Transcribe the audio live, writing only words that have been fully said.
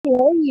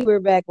We're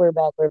back with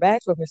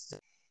Mr.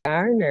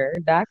 Garner,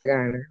 Dr.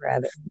 Garner,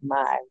 rather,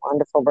 my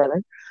wonderful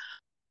brother.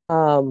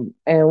 And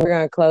we're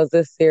going to close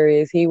this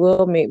series. He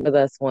will meet with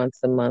us once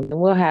a month, and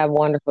we'll have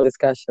wonderful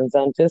discussions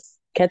on just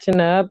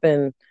catching up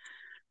and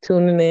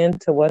tuning in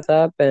to what's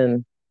up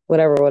and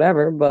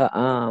whatever. But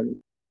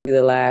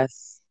the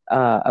last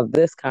of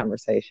this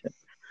conversation.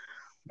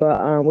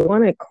 But we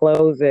want to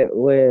close it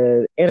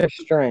with inner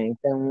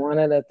strength, and one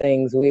of the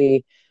things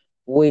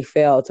we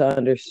fail to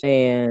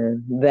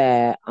understand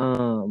that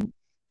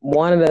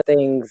one of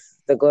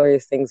the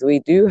glorious things we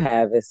do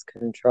have is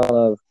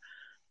control of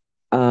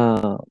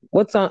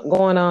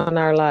going on in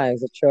our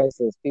lives, the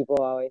choices. People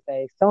always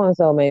say, so and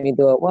so made me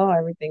do it. Well,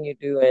 everything you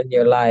do in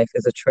your life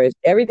is a choice.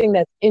 Everything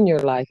that's in your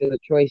life is a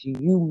choice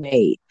you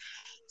made.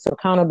 So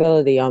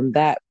accountability on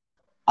that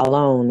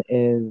alone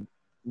is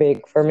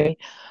big for me.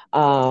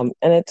 And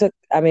it's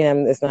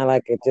not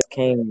like it just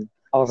came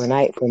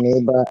overnight for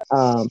me,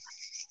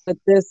 but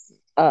this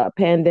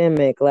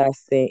pandemic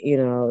lasting,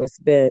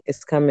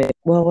 it's coming.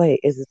 Well,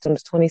 wait, is it the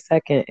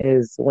 22nd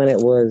is when it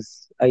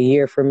was a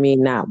year for me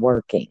not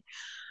working.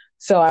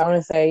 So I want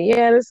to say,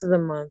 yeah, this is a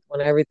month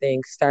when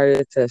everything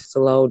started to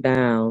slow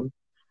down.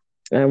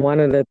 And one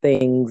of the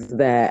things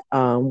that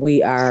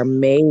we are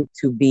made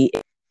to be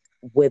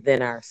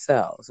within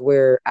ourselves,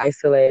 we're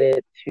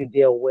isolated to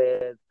deal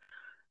with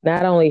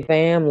not only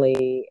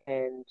family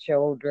and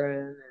children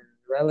and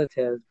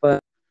relatives, but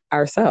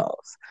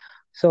ourselves.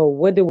 So,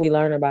 what did we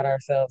learn about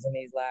ourselves in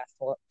these last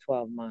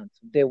 12 months?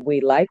 Did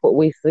we like what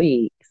we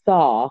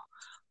saw?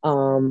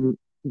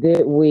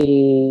 Did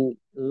we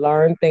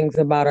learn things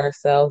about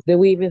ourselves? Did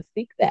we even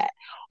seek that?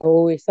 Or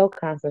were we so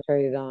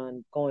concentrated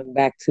on going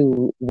back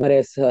to what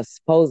is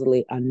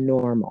supposedly a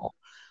normal?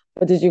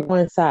 But did you go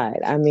inside?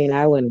 I mean,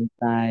 I went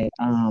inside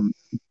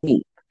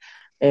deep.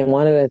 And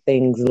one of the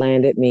things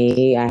landed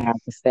me, I have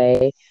to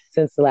say,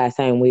 since the last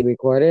time we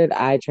recorded,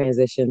 I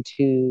transitioned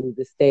to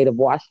the state of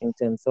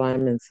Washington. So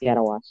I'm in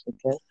Seattle,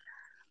 Washington.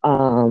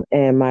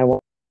 And my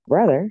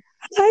brother,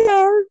 hi,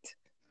 Art,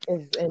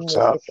 is in What's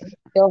up? Michigan.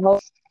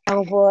 Still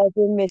hoping for us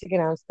in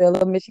Michigan. I'm still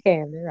a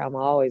Michigander. I'm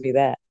always be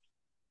that.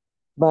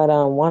 But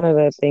one of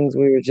the things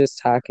we were just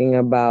talking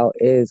about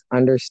is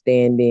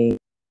understanding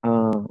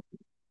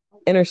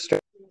inner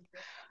strength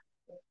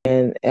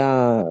and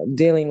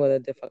dealing with a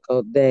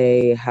difficult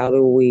day. How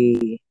do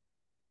we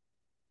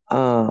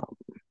um,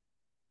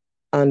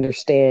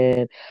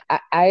 understand?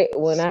 I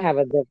when I have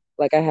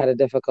I had a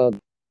difficult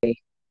day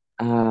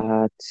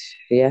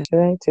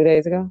yesterday, 2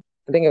 days ago.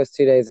 I think it was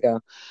 2 days ago.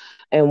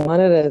 And one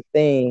of the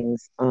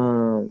things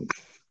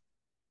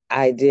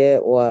I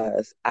did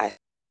was I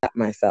stopped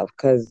myself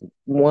because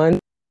one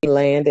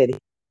landed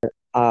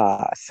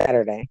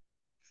Saturday.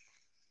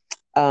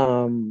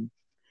 Um,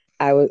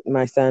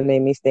 my son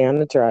made me stay on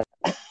the truck.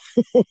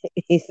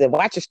 He said,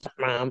 "Watch your stuff,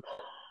 mom."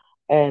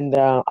 And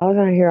I was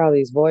gonna hear all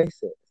these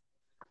voices.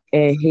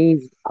 And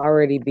he's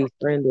already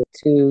befriended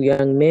two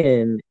young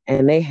men,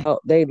 and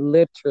they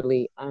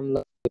literally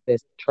unloaded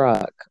this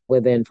truck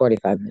within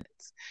 45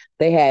 minutes.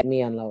 They had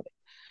me unloaded.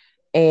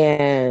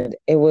 And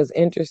it was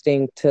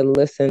interesting to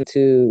listen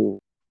to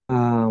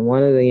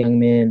one of the young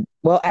men.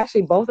 Well,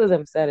 actually, both of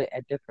them said it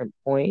at different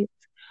points.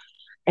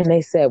 And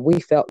they said,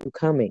 we felt you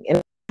coming. And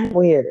it's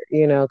weird,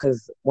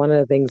 because one of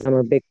the things, I'm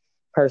a big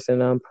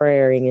person on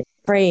praying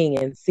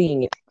and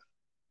seeing it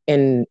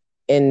in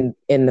in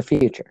the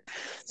future.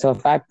 So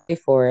if I pray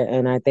for it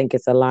and I think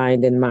it's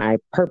aligned in my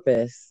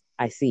purpose,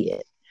 I see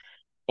it.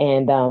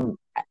 And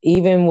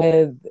even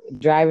with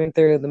driving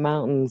through the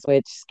mountains,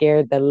 which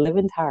scared the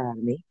living tar out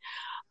of me,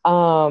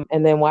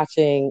 and then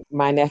watching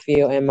my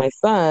nephew and my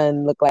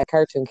son look like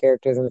cartoon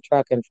characters in the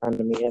truck in front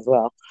of me as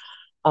well.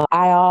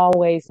 I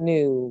always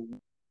knew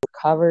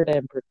covered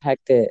and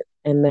protected.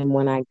 And then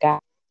when I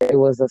got there, it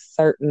was a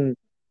certain,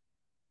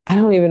 I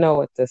don't even know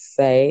what to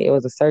say. It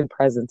was a certain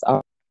presence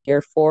out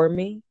here for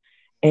me.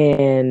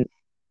 And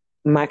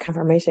my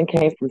confirmation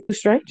came from two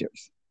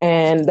strangers.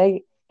 And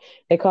they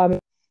called me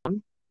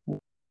mom.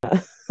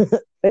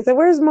 They said,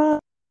 "Where's mom?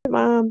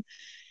 Mom?"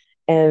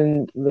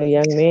 And the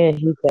young man,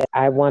 he said,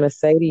 "I want to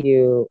say to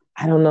you,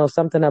 I don't know,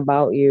 something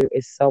about you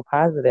is so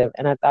positive."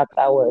 And I thought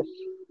that was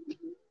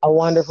a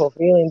wonderful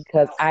feeling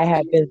because I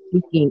had been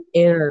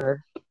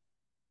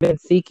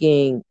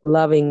seeking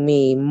loving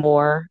me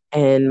more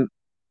and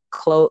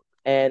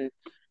and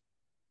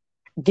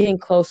getting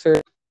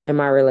closer in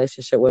my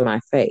relationship with my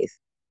faith.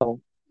 So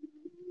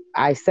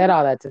I said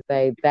all that to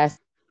say that's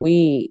what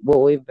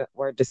we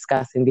were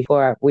discussing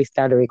before we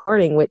started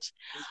recording, which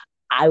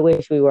I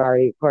wish we were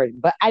already recording,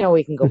 but I know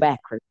we can go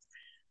backwards.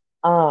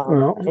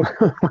 Well, And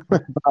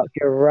about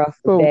your rough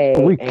well, day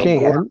we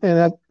can, and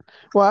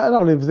I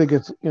don't even think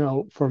it's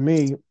for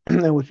me.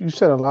 And what you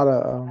said a lot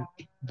of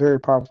very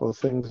powerful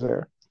things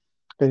there.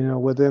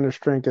 And with inner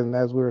strength, and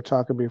as we were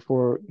talking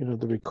before,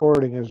 the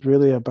recording is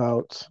really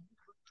about,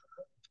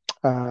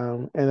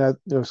 and that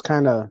it was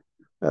kind of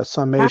a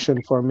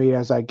summation for me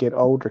as I get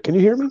older. Can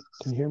you hear me?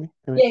 Can you hear me?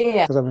 I mean,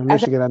 yeah. because I'm in I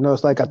said, Michigan, I know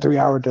it's like a 3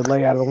 hour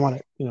delay. I don't want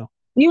it, you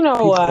know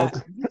people,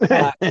 what?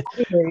 I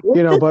hear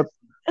you.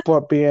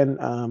 but being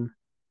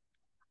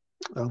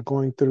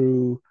going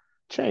through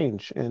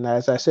change. And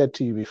as I said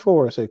to you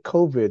before, I said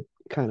COVID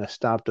kind of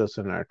stopped us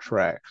in our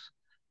tracks.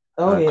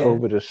 Oh yeah.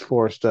 COVID has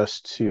forced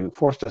us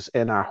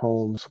in our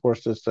homes,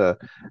 forced us to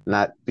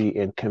not be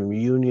in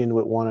communion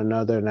with one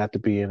another, not to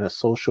be in a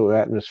social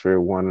atmosphere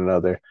with one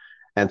another.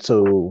 And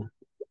so,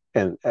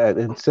 and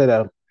instead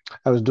of,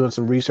 I was doing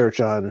some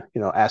research on,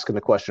 asking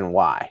the question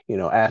why,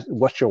 ask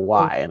what's your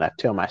why, and I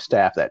tell my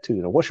staff that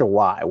too. What's your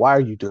why? Why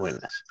are you doing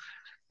this?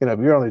 If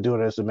you're only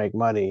doing this to make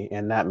money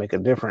and not make a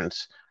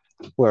difference,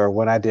 where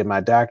when I did my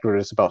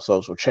doctorate, it's about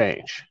social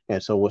change.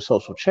 And so with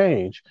social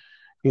change,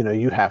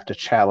 you have to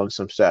challenge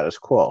some status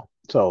quo.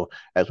 So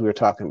as we were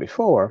talking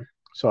before,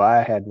 so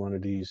I had one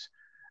of these,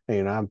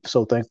 I'm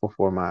so thankful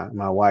for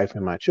my wife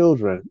and my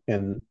children.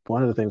 And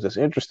one of the things that's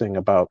interesting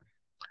about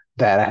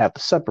that, I have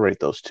to separate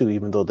those two,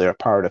 even though they're a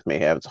part of me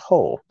as a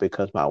whole,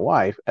 because my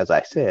wife, as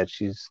I said,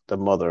 she's the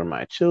mother of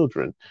my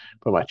children,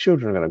 but my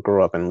children are going to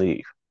grow up and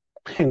leave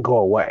and go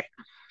away.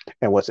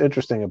 And what's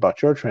interesting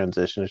about your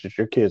transition is that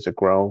your kids are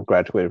grown,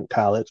 graduated from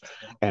college,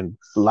 and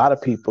a lot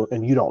of people,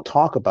 and you don't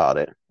talk about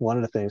it. One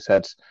of the things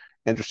that's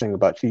interesting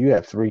about you, you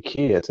have 3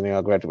 kids and they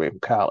all graduate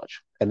from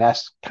college. And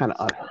that's kind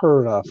of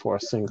unheard of for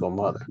a single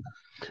mother.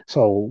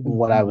 So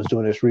what I was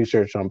doing this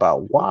research on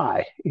about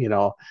why,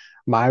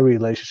 my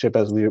relationship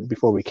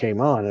before we came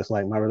on, is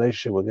like my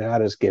relationship with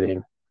God is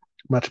getting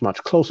much,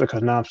 much closer,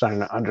 because now I'm starting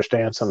to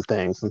understand some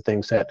things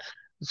that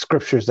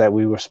scriptures that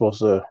we were supposed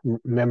to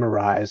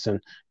memorize,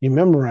 and you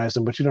memorize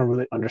them, but you don't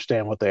really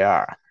understand what they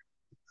are.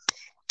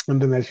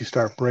 And then as you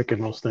start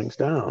breaking those things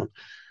down,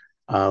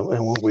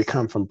 and when we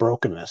come from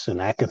brokenness,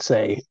 and I can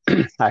say,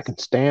 I can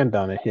stand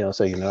on a hill and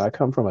say, I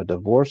come from a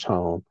divorce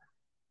home.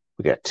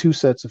 We got 2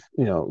 sets of,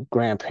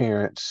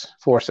 grandparents,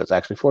 4 sets,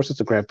 actually 4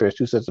 sets of grandparents,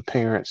 2 sets of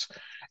parents,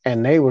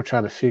 and they were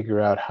trying to figure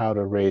out how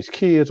to raise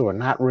kids or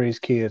not raise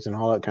kids and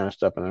all that kind of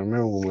stuff. And I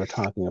remember when we were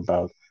talking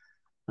about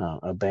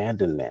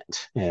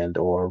abandonment and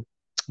or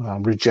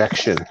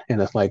rejection,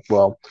 and it's like,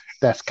 well,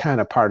 that's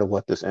kind of part of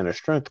what this inner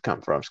strength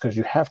comes from, because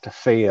you have to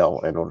fail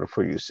in order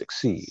for you to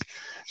succeed.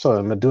 So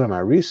I'm doing my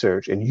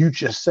research, and you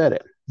just said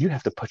it, you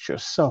have to put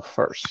yourself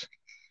first.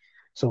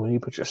 So when you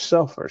put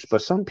yourself first,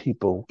 but some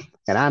people,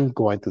 and I'm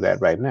going through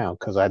that right now,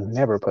 because I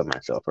never put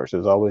myself first. It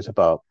was always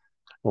about,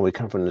 when we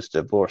come from this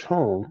divorce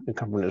home and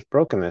come from this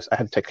brokenness, I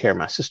had to take care of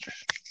my sisters.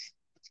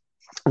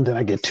 And then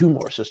I get 2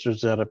 more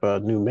sisters out of a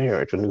new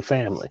marriage, a new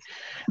family.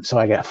 So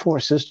I got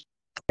 4 sisters.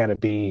 I got to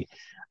be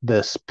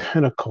this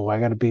pinnacle. I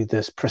got to be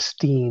this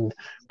pristine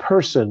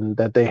person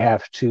that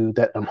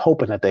that I'm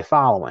hoping that they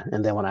following.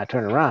 And then when I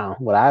turn around,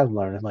 what I've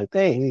learned is like,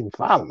 they ain't even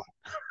following.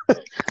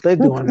 They're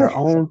doing their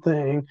own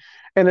thing.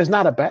 And it's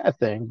not a bad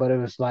thing, but it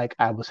was like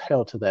I was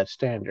held to that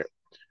standard.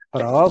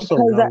 But I also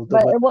know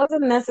but it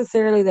wasn't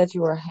necessarily that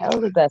you were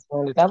held at that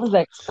standard. That was the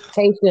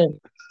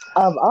expectation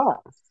of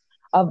us,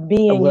 of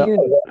being well,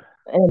 you.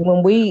 And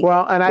when we,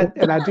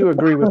 and I do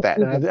agree with that,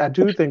 and I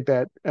do think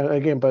that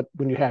again. But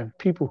when you have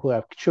people who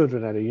have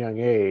children at a young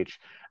age,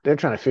 they're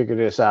trying to figure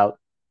this out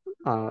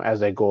as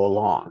they go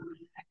along.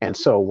 And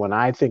so when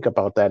I think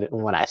about that,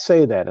 and when I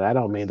say that, and I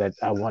don't mean that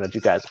I wanted you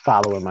guys to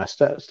follow in my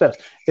steps,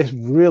 it's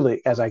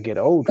really, as I get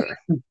older,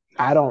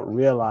 I don't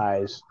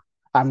realize,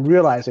 I'm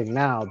realizing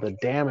now the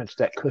damage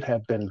that could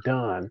have been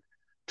done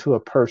to a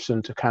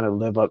person to kind of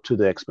live up to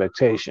the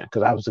expectation,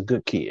 because I was a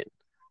good kid.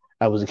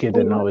 I was a kid that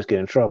didn't always get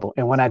in trouble.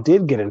 And when I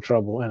did get in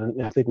trouble,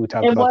 and I think we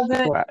talked it about this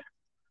wasn't, before,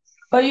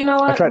 but you know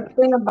I what? tried. The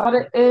thing about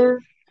it is,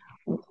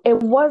 it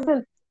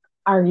wasn't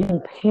our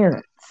young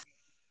parents.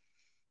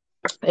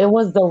 It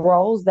was the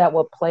roles that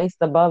were placed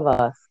above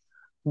us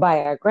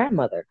by our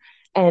grandmother.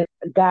 And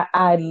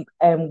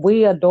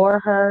we adore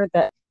her.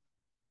 That's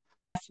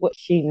what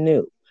she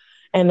knew.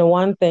 And the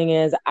one thing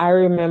is, I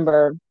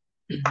remember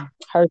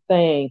her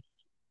saying,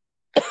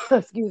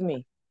 excuse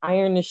me,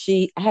 iron the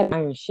sheet. I had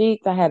iron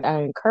sheets, I had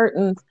iron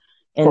curtains.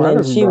 Oh, And I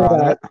then she remember was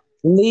all like, that.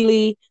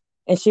 Lily,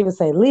 and she would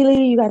say,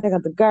 Lily, you gotta take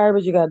out the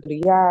garbage, you gotta do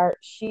the yard.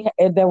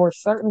 There were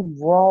certain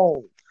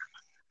roles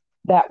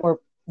that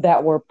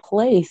were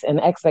placed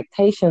and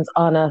expectations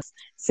on us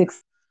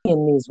succeeding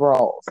in these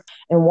roles.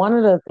 And one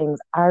of the things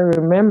I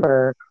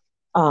remember,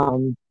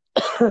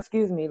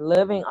 excuse me,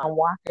 living on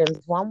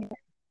Watkins,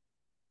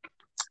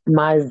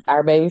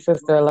 our baby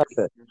sister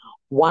Alexa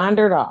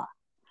wandered off.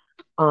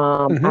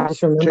 Mm-hmm. I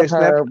just remember Chasing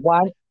after, her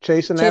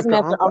chasing chasing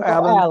after after Uncle Uncle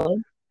Allen,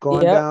 Allen.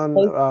 going Yep. down.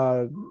 What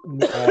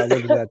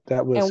was that? That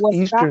And was what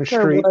Eastern stopped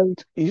her Street, was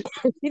she didn't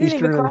even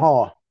Eastern and cross.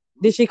 Hall.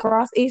 Did she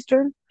cross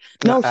Eastern?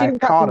 No, No, she I didn't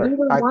cross. caught We her.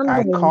 were I caught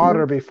wondering.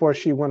 her before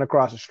she went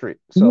across the street.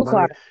 So You let me.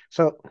 caught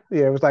So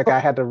yeah, it was like I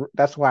had to.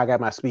 That's why I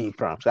got my speed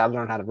from. So I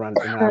learned how to run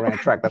when I her. ran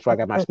track. That's why I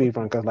got my speed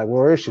from, because like,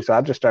 where is she? So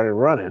I just started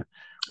running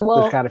to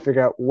Well, kind of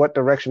figure out what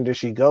direction did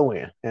she go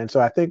in. And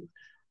so I think,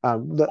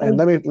 and and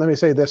let me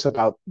say this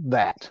about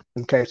that.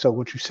 Okay, so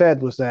what you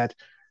said was that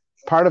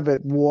part of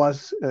it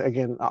was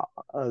again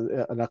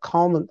a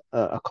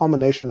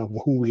culmination of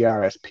who we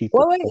are as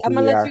people, wait, who I'm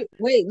gonna we let are. you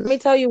wait. Let me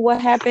tell you what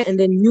happened, and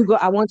then you go.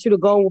 I want you to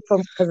go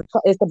from because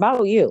it's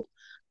about you.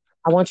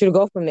 I want you to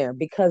go from there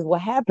because what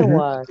happened Mm-hmm.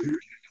 was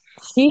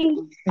she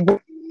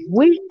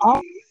We all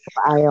kept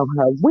an eye on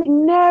her. We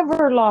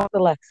never lost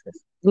Alexis,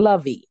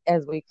 Lovey,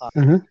 as we call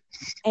Hmm.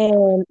 it.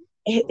 And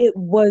it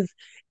was,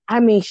 I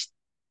mean,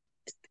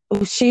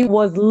 she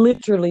was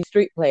literally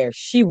street player.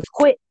 She was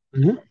quick.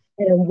 Hmm.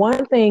 And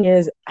one thing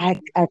is, I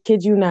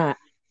kid you not,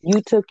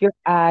 you took your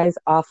eyes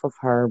off of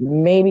her,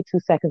 maybe 2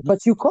 seconds, but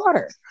you caught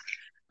her.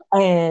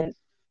 And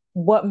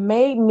what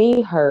made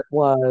me hurt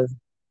was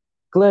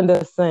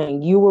Glenda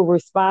saying you were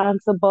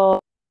responsible.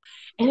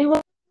 And it was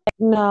like,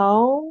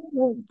 no,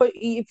 but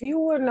if you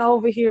weren't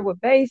over here with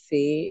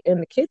Basie in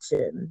the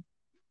kitchen,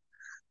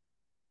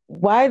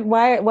 why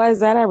is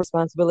that our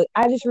responsibility?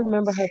 I just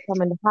remember her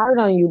coming hard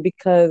on you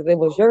because it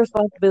was your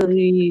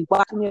responsibility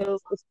watching your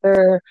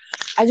sister.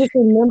 I just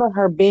remember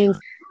her being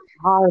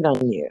hard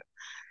on you.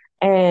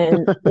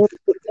 And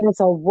it's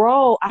a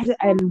role.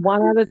 And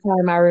one other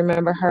time I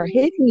remember her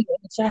hitting me in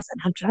the chest,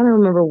 and I'm trying to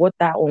remember what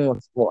that one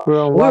was for.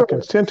 We're on We were,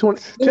 Watkins,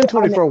 1020, we were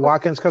on the,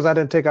 Watkins, because I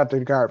didn't take out the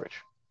garbage.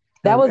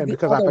 that was And the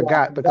because I other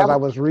forgot, one. because I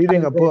was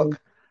reading a book,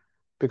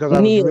 because I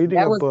was Neil, reading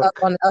that a was up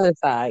book. on the other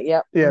side.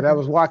 Yep. Yeah, that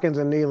was Watkins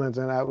and Nealon's,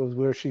 and that was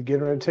where she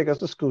getting ready to take us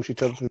to school. She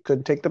told us we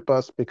couldn't take the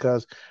bus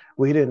because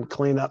we didn't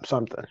clean up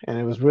something, and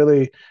it was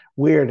really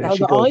weird. That And was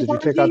she the goes, only "Did you time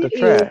take out she the used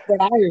trash?" that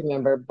I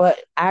remember, but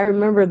I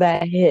remember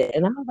that hit,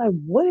 and I was like,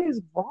 "What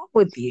is wrong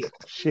with you?"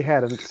 She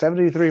had a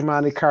 '73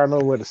 Monte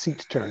Carlo where the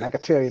seats turned. I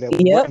could tell you that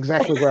Yep.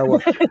 exactly where I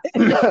was.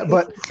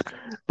 but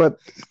but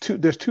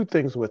there's two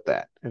things with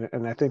that,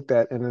 and I think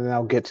that, and then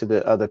I'll get to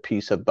the other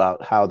piece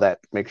about how that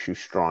makes you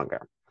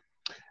stronger.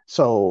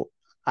 So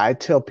I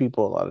tell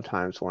people a lot of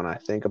times when I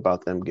think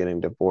about them getting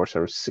divorced, I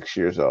was 6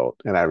 years old,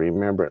 and I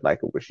remember it like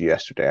it was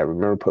yesterday. I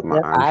remember putting my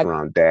Yep. arms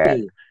around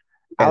dad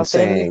I and was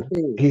standing there saying,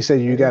 too. he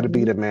said, "You got to be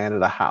Mm-hmm. the man of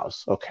the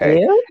house." Okay.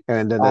 Yeah,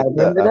 And then I the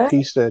remember that.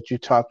 piece that you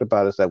talked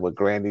about is that what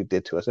Granny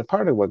did to us. And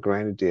part of what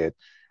Granny did,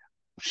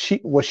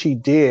 what she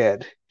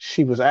did,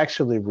 she was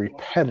actually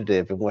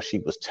repetitive in what she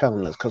was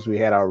telling us because we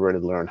had already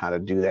learned how to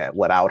do that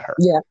without her.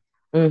 Yeah.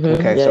 Mm-hmm.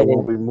 Okay, Yeah, so yeah.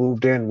 when we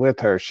moved in with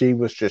her, she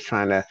was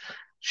trying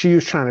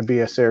to be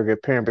a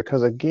surrogate parent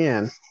because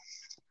again,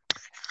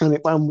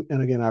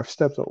 and again, our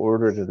steps are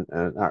ordered,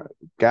 and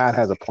God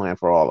has a plan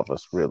for all of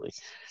us, really.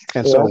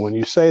 And so Yeah. when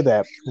you say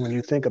that, when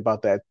you think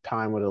about that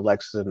time with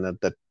Alexis and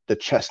the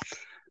chest,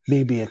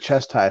 me being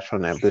chastised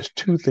from that, there's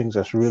two things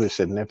that's really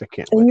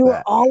significant And with you were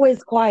that.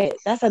 always quiet.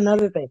 That's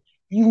another thing.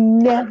 You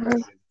never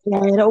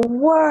said a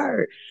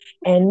word.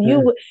 And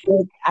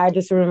Mm-hmm. I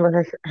just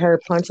remember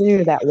her punching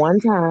you that one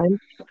time.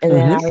 And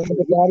then I Mm-hmm.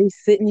 remember Daddy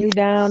sitting you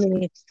down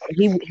and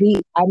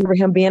I remember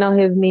him being on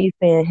his knees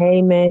saying,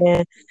 "Hey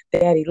man,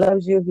 Daddy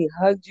loves you." He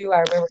hugged you. I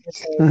remember him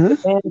saying,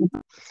 Mm-hmm. "Man,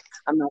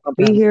 I'm not gonna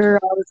be here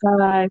all the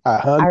time." I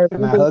I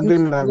remember hugged you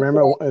him, and I looking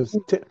remember at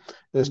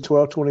it's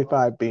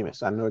 1225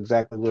 Bemis. I know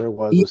exactly where it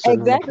was. you. We're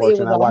sitting on the Exactly. It porch,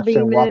 and was I on watched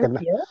him Bemis. walking.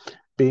 Yeah.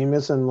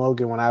 Bemis and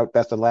Logan,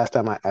 that's the last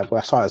time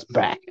I saw his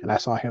back, and I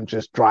saw him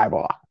just drive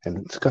off, and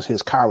it's because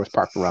his car was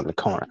parked around the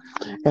corner.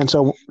 And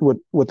so,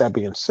 with that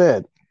being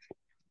said,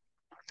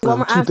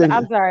 two things.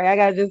 I'm sorry. I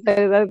gotta just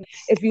say that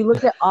if you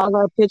look at all of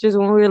our pictures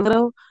when we were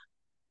little,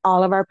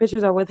 all of our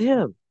pictures are with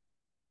him.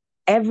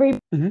 Every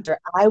Mhm. picture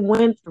I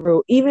went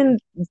through, even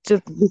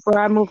just before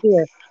I moved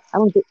here, I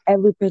went through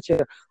every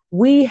picture.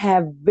 We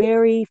have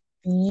very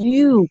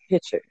few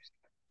pictures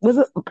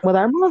with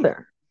our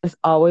mother. It's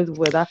always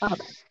with our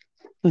father.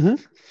 Mhm.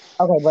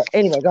 Okay, but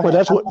anyway, go Well,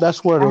 ahead.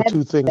 that's where I the had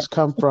two things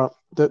come from.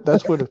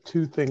 That's where the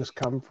two things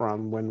come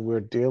from when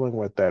we're dealing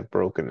with that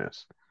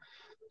brokenness.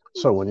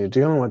 So when you're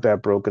dealing with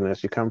that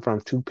brokenness, you come from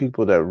two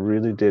people that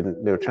really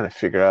didn't. They were trying to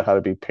figure out how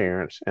to be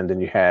parents, and then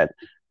you had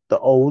the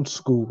old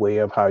school way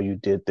of how you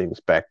did things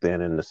back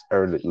then in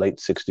the late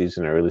 '60s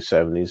and early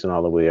 '70s, and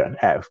all the way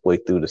halfway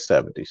through the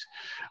 '70s.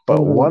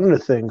 But mhm. one of the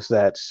things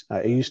that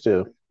I used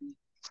to,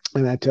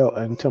 and I tell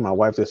my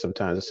wife this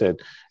sometimes. I said,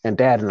 and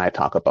Dad and I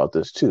talk about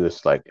this too.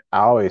 It's like I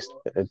always,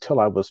 until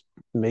I was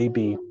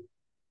maybe,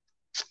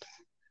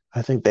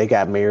 I think they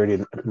got married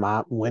in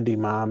Wendy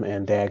mom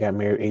and dad got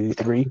married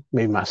 '83,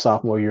 maybe my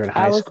sophomore year in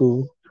I high was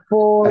school.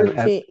 And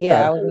 14.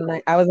 Yeah,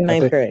 I, I was in I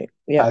ninth think grade.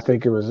 Yep. I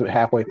think it was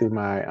halfway through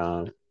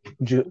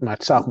my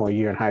sophomore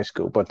year in high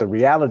school. But the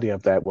reality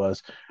of that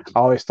was, I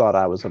always thought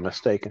I was a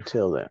mistake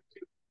until then.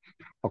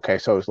 Okay,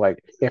 so it's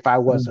like if I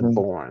wasn't Mhm.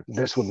 born,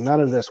 none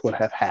of this would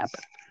have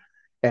happened.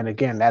 And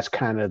again, that's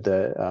kind of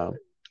the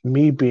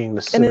me being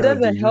the And it center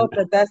of doesn't the. help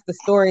that that's the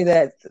story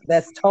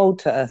that's told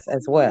to us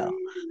as well.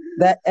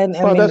 That and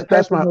I Well, mean the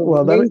that's person my who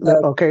well. raised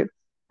us. Okay.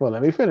 Well,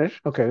 let me finish.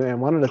 Okay,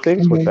 and one of the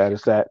things with Mhm. that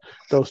is that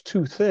those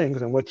two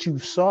things and what you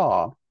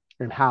saw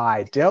and how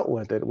I dealt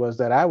with it was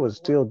that I was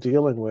still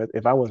dealing with.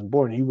 If I wasn't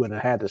born, you wouldn't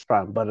have had this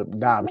problem. But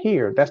now I'm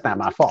here. That's not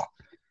my fault.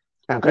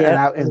 Okay,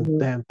 Yep. and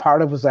then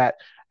part of was that,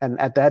 and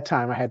at that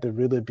time I had to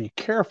really be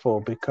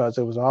careful because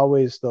it was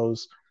always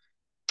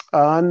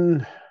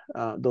un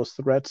those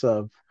threats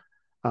of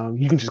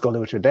you can just go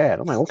live with your dad.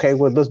 I'm like, okay,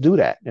 well, let's do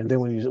that. And then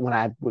when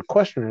I would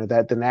question her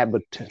that, then that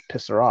would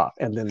piss her off.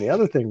 And then the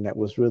other thing that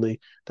was really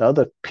the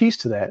other piece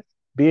to that,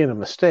 being a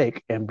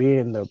mistake and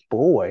being the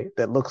boy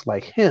that looks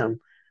like him,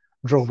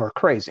 drove her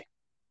crazy.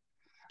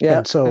 Yeah.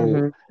 And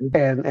so, Mm-hmm.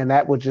 and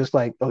that would just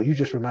like, oh, you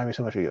just remind me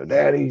so much of your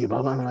daddy. Your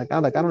mama. I'm like,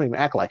 I don't even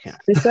act like him.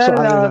 She So said I it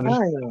don't even all the understand.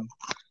 time, though.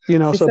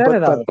 She So, said but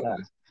it all but the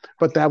time.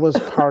 but that was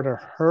part of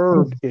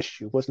her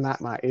issue, was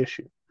not my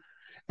issue.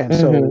 And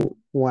Mm-hmm. so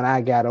when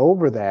I got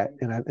over that,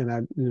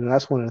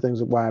 that's one of the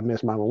things why I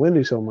miss Mama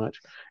Wendy so much.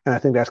 And I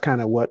think that's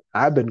kind of what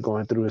I've been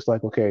going through. It's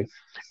like, okay,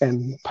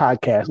 and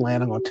podcast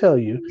land, I'm gonna tell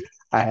you,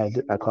 I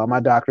called my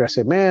doctor. I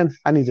said, man,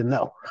 I need to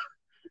know,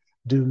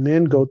 do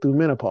men go through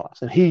menopause?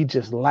 And he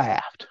just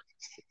laughed.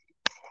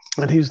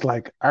 And he's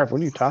like, Arf,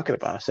 what are you talking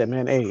about? I said,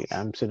 man, hey,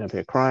 I'm sitting up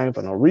here crying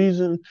for no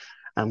reason.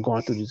 I'm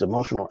going through these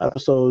emotional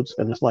episodes.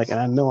 And it's like, and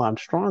I know I'm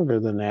stronger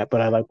than that,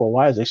 but I like, well,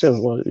 why is it? He said,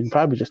 well, you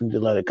probably just need to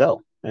let it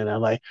go. And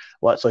I'm like,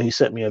 what? So he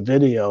sent me a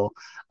video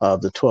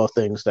of the 12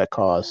 things that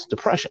cause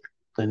depression.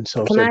 And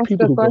so Can I said ask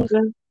people a who go,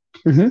 question?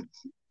 mm-hmm.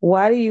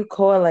 Why do you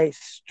correlate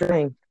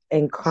strength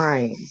and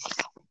crying?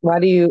 Why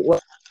do I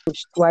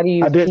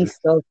you didn't. piece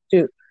those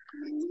two?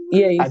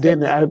 Yeah, you I said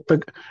didn't.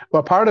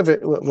 Well, part of it.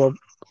 Well,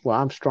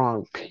 I'm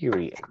strong.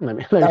 Period. Let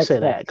me say okay.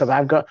 that because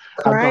I've gone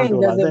Crying through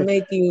a lot of doesn't things.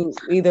 make you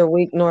either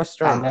weak nor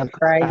I strong. never,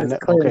 Crying is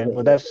okay, cleansing.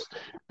 but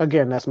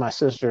that's my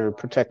sister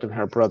protecting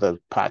her brother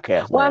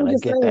podcast Well, land. I'm I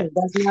just get that. saying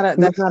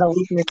that's not a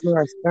weakness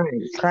nor a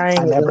strength.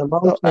 I Crying is an never,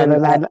 no, emotion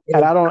that and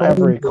is I don't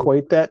ever cleansing.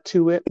 equate that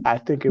to it. I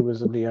think it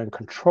was the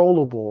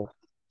uncontrollable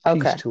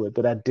piece Okay. to it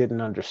that I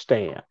didn't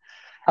understand.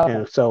 Okay.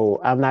 And so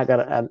I'm not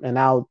gonna. And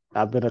now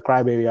I've been a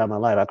crybaby all my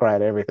life. I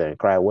cried everything.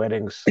 Cried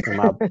weddings.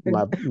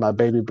 My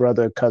baby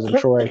brother, cousin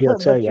Troy, he'll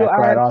tell But you you I are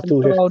cried a all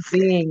through his. controlled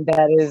being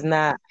that is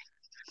not,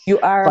 you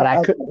are But I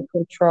a could.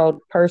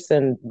 controlled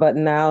person, but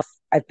now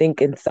I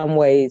think in some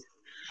ways,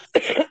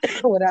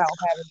 without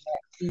having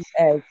that piece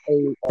as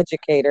a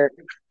educator,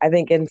 I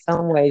think in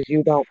some ways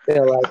you don't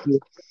feel like you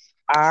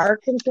are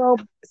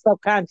controlled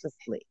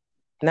subconsciously,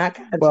 not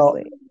Well,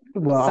 consciously.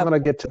 I'm Sub- gonna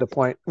get to the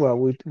point. Well,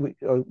 we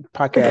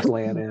podcast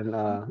land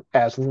and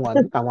as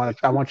one, I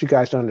want you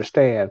guys to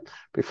understand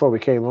before we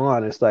came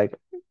on. It's like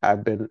I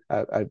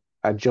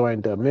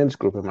joined a men's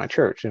group in my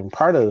church, and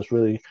part of this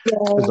really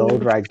is the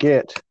older I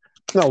get.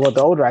 No, well,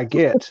 the older I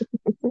get,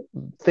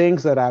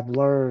 things that I've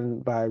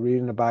learned by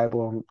reading the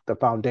Bible and the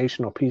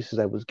foundational pieces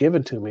that was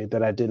given to me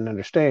that I didn't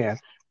understand,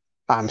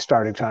 I'm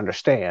starting to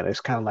understand.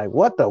 It's kind of like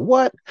what the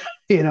what,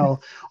 you know,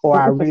 or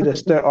I read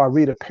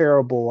a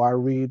parable, or I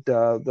read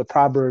the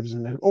proverbs,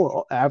 and then,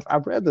 oh,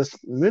 I've read this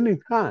many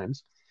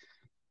times.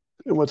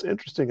 And what's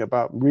interesting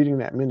about reading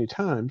that many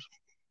times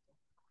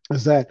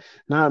is that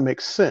now it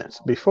makes sense.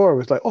 Before it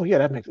was like, oh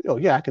yeah, oh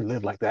yeah, I can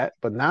live like that.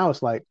 But now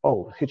it's like,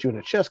 oh, hit you in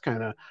the chest,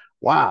 kind of,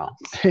 wow,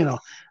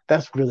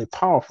 that's really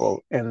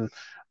powerful. And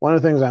one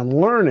of the things I'm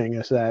learning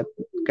is that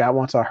God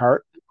wants our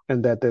heart,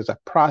 and that there's a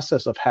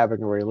process of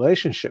having a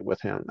relationship with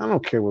Him. I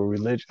don't care what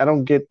religion. I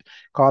don't get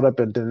caught up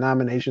in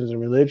denominations and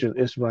religion.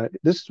 It's right.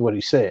 This is what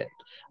He said.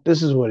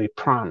 This is what He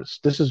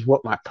promised. This is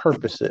what my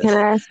purpose Can is.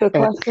 I ask a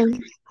And question?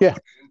 yeah,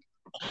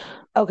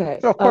 Okay.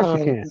 of course you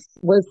can.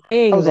 Was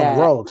I saying was on a that.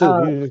 roll too.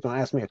 You're just gonna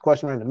ask me a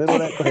question right in the middle of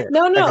that? Go ahead.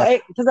 No, I no, got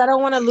because I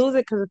don't want to lose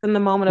it because it's in the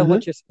moment you. of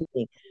what you're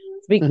speaking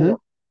Mm-hmm. of.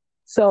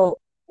 So,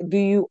 do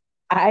you?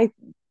 I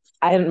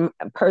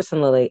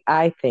personally,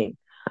 I think.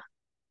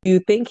 Do you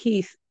think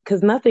he's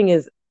because nothing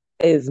is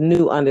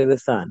new under the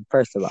sun,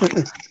 first of all.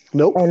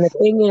 Nope. And the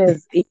thing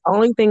is, the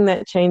only thing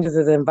that changes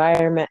is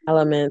environment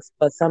elements,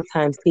 but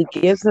sometimes he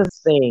gives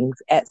us things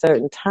at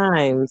certain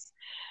times.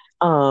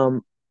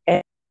 Um,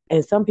 and,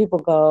 and some people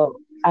go,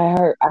 I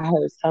heard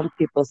some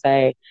people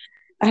say,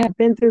 I have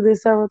been through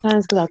this several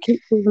times because I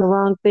keep choosing the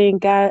wrong thing,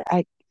 God.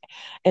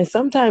 And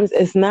sometimes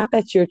it's not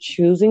that you're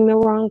choosing the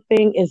wrong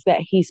thing, it's that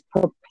he's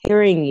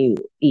preparing you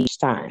each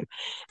time.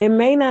 It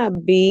may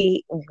not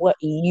be what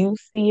you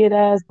see it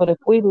as, but if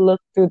we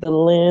look through the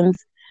lens,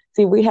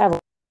 see, we have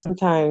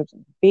sometimes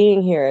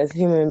being here as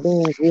human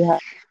beings, we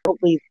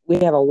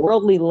have a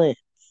worldly lens.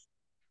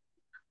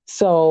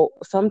 So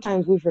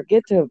sometimes we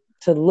forget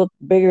to look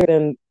bigger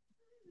than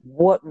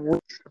what we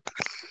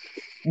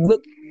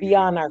look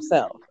beyond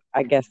ourselves.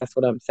 I guess that's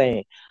what I'm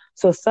saying.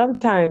 So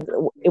sometimes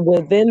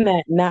within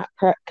that, not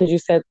because you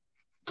said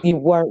you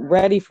weren't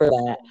ready for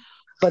that.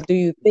 But do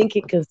you think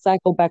it can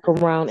cycle back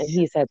around and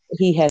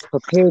he has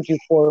prepared you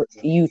for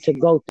you to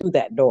go through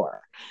that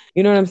door?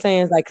 You know what I'm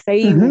saying? It's like say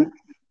Mm-hmm.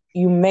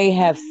 you may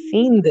have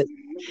seen this.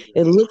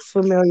 It looks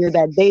familiar,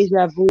 that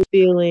deja vu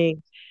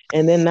feeling,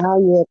 and then now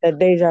you're at that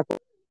deja vu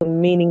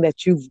meaning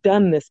that you've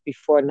done this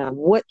before. Now,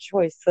 what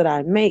choice should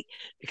I make?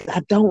 Because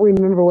I don't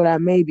remember what I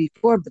made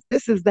before, but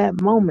this is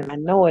that moment. I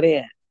know it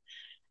is.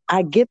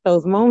 I get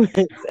those moments,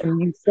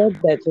 and you said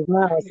that just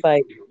now. It's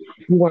like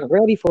you weren't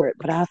ready for it,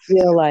 but I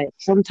feel like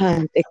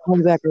sometimes it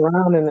comes back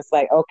around, and it's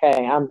like,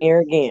 okay, I'm here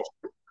again.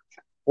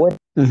 What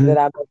Mm-hmm. did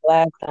I miss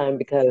last time?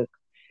 Because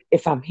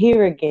if I'm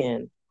here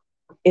again,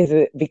 is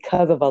it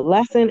because of a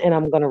lesson, and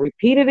I'm going to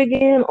repeat it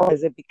again, or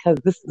is it because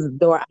this is the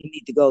door I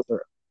need to go through?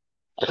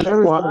 I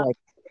really feel Well, like,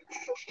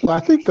 I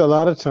think a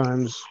lot of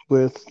times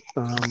with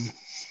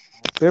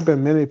there have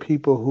been many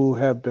people who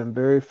have been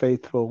very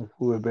faithful,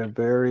 who have been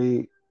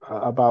very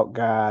about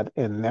God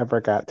and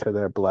never got to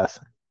their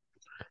blessing.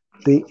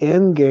 the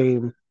end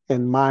game,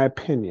 in my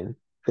opinion,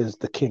 is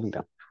the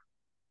kingdom.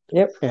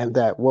 Yep. And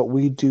that what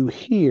we do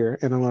here,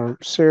 and I'm going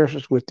to share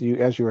this with you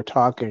as you were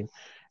talking,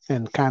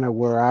 and kind of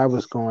where I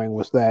was going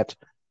was that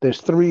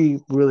there's three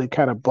really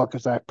kind of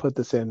buckets I put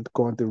this in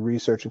going through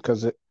research,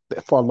 because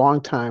for a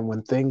long time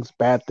when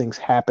bad things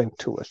happen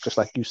to us, just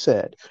like you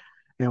said,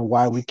 and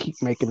why we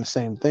keep making the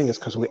same thing is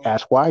because we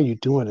ask, why are you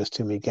doing this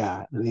to me,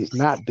 God? And he's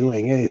not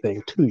doing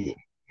anything to you.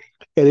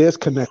 It is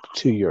connected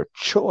to your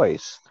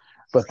choice,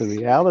 but the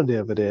reality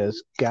of it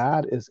is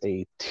God is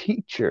a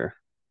teacher,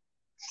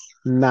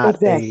 not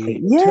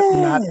Exactly.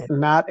 Yeah.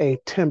 not a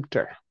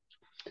tempter.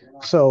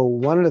 So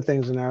one of the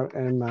things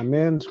in my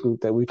men's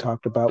group that we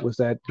talked about was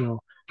that,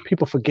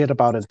 people forget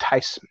about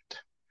enticement.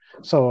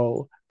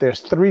 So there's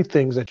three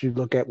things that you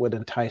look at with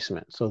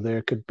enticement. So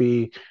there could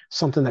be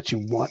something that you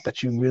want,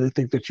 that you really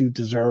think that you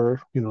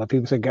deserve. Like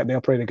people say, they'll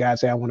pray to God,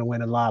 say, I want to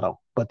win a lotto,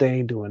 but they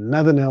ain't doing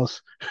nothing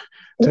else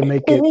to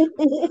make it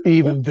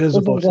even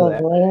visible to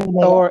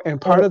that.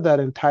 And part of that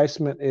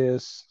enticement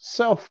is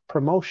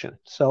self-promotion,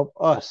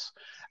 self-us.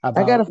 I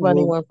got a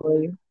funny one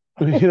for you.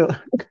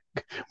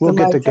 We'll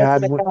get to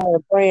God. The car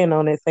and praying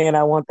on it, saying,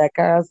 I want that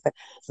car.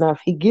 Now, if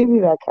he give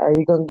you that car,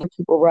 you're going to give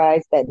people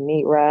rides that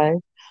need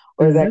rides,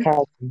 or is that car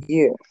for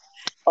you?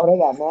 Oh, they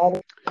got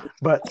mad.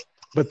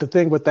 But the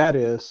thing with that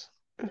is,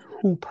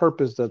 who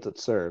purpose does it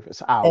serve?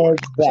 It's ours.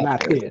 Exactly. It's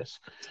not his.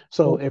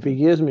 So if he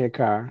gives me a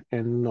car,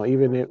 and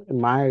even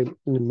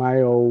in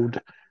my old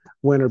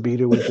winter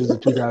beater, which is a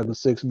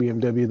 2006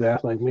 BMW,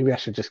 that like, maybe I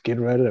should just get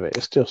rid of it.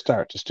 It still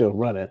starts. It's still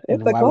running.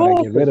 And why would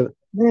I get rid of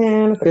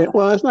it?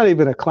 Well, it's not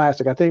even a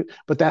classic, I think,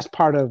 but that's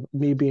part of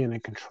me being in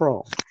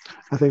control.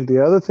 I think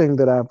the other thing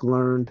that I've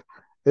learned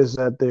is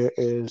that there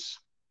is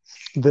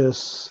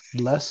this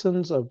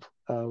lessons of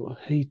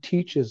he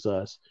teaches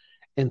us,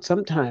 and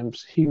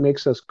sometimes he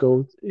makes us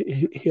go,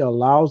 he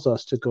allows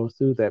us to go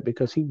through that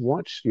because he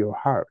wants your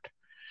heart.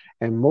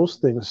 And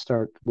most things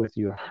start with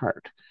your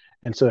heart.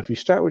 And so if you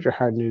start with your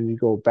heart and then you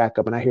go back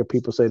up, and I hear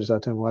people say this all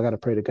the time, well, I got to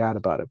pray to God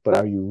about it. But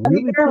are you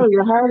really?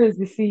 Your heart is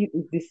deceived.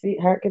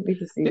 Heart can be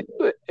deceived.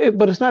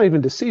 But it's not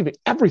even deceiving.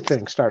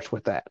 Everything starts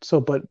with that. So,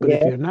 but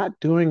if you're not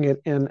doing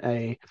it in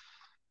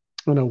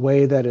a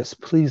way that is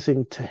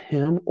pleasing to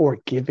him or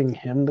giving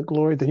him the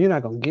glory, then you're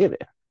not going to get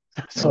it.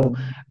 So,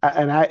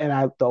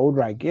 the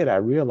older I get, I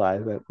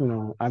realize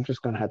that, I'm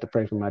just going to have to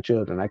pray for my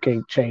children. I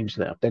can't change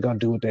them. They're going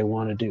to do what they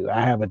want to do.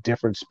 I have a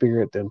different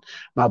spirit than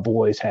my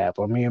boys have,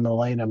 or me and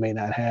Melena may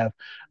not have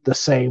the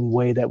same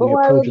way that we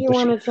approach it. Why would you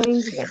want to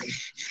change them?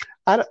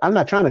 I'm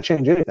not trying to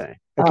change anything.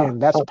 Again,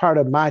 that's part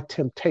of my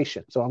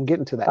temptation. So I'm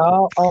getting to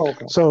that.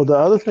 Okay. So the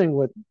other thing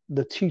with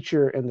the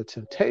teacher and the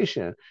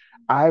temptation,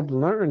 I've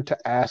learned to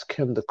ask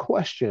him the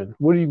question,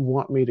 what do you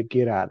want me to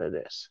get out of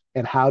this?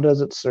 And how does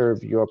it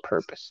serve your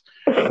purpose?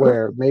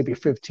 Where maybe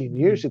 15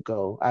 years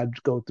ago,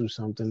 I'd go through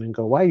something and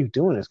go, why are you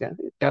doing this, God?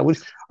 All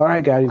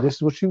right, God, this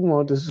is what you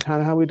want. This is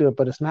kind of how we do it.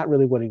 But it's not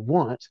really what he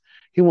wants.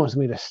 He wants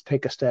me to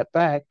take a step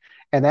back.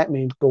 And that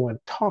means go and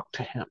talk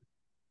to him.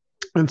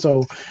 And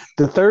so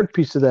the third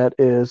piece of that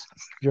is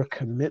your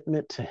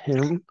commitment to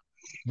him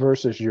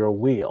versus your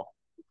will.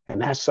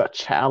 And that's a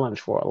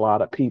challenge for a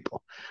lot of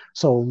people.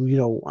 So,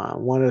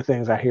 one of the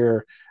things I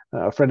hear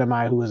a friend of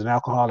mine who was an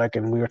alcoholic,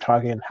 and we were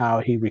talking how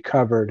he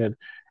recovered,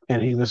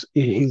 and he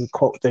would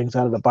quote things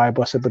out of the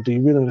Bible. I said, but do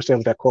you really understand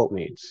what that quote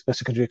means? I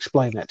said, could you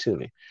explain that to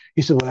me?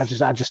 He said, well, I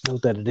just know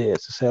that it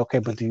is. I said, okay,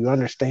 but do you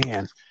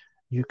understand?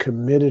 You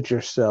committed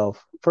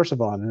yourself, first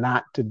of all,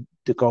 not to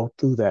go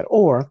through that.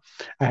 Or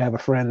I have a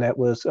friend that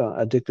was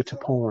addicted to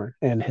porn,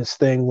 and his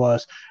thing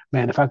was,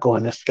 man, if I go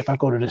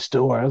to this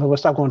store, I will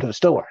stop going to the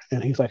store.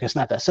 And he's like, it's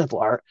not that simple,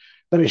 Art.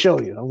 Let me show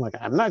you. I'm like,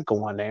 I'm not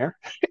going there.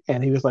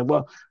 And he was like,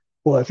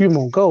 well, if you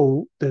won't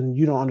go, then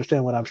you don't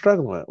understand what I'm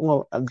struggling with.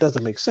 Well, it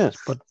doesn't make sense.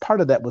 But part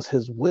of that was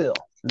his will,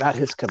 not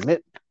his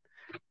commitment.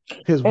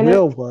 His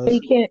will was. He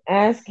can't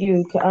ask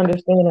you to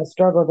understand a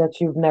struggle that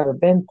you've never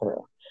been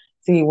through.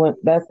 See,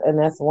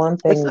 that's one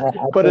thing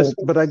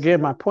but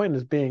again, my point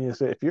is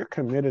that if you're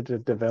committed to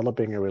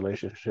developing a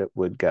relationship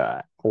with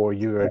God, or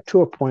you're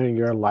to a point in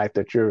your life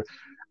that you're,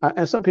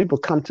 and some people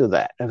come to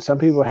that, and some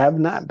people have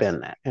not been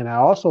that. And I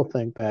also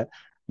think that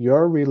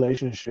your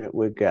relationship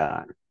with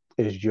God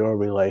is your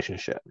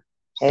relationship.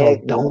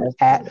 So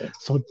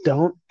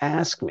don't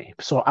ask me.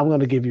 So I'm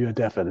going to give you a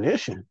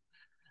definition.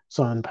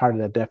 So, and part of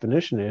that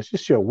definition is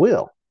just your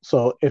will.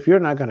 So if you're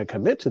not going to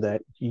commit to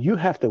that, you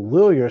have to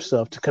will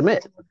yourself to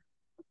commit.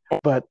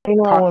 But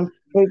when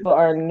people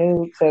are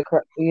new to,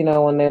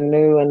 when they're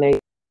new and they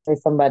say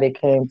somebody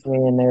came to me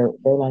and they're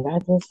like,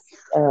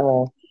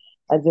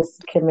 I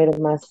just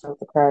committed myself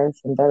to Christ,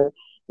 and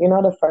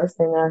the first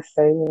thing I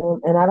say to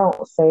them, and I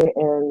don't say it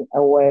in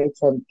a way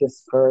to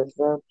discourage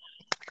them.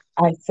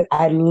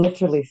 I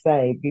literally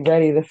say, be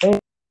ready to fail.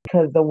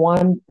 Because the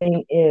one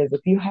thing is, if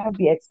you have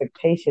the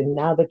expectation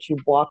now that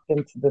you've walked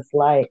into this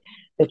light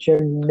that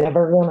you're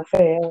never going to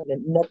fail,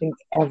 that nothing's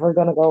ever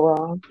going to go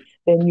wrong,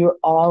 then you're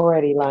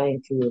already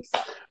lying to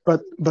yourself.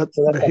 But let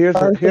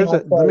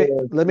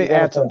me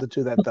add something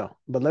to that though.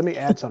 But let me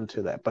add something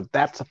to that. But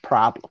that's a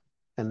problem.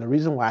 And the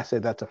reason why I say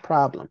that's a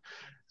problem,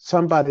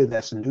 somebody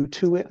that's new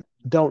to it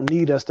don't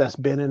need us that's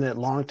been in it a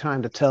long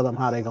time to tell them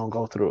how they're going to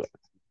go through it.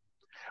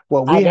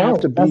 Well, I we have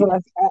to don't. That's be,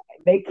 what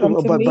they come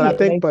to but I me and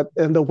think, but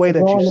in the way they that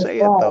go you on the say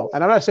it slide. though,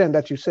 and I'm not saying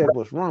that you said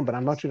was wrong, but I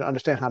want you to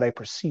understand how they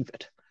perceive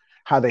it,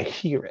 how they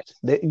hear it.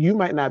 That you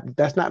might not,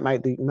 that's not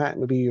might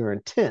be your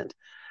intent,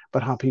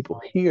 but how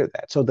people hear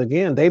that. So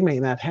again, they may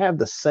not have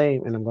the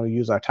same, and I'm going to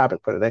use our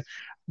topic for today,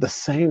 the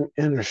same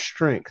inner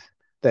strength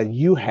that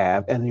you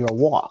have in your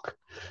walk.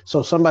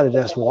 So somebody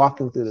that's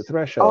walking through the Oh,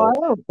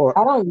 threshold, or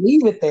I don't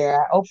leave it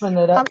there. I open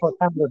it up I'm, for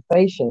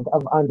conversations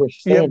of yeah,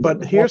 understanding. but I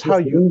don't here's how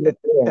just you, leave it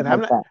there and I'm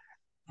like not,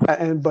 that.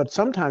 and but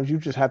sometimes you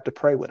just have to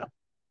pray with them,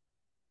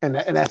 and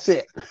that's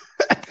it.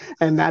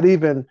 And not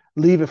even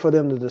leave it for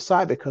them to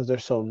decide because they're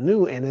so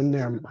new and in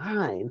their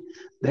mind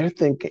they're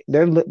thinking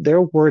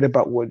they're worried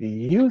about what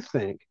you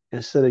think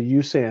instead of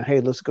you saying, hey,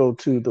 let's go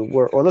to the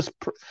word, or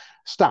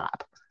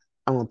stop,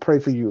 I'm going to pray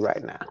for you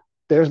right now.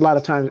 There's a lot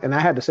of times, and I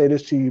had to say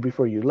this to you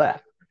before you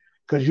left,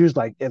 because you was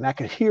like, and I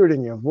could hear it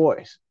in your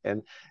voice,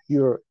 and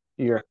you're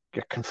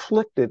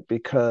conflicted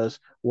because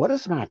what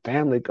is my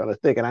family going to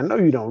think? And I know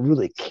you don't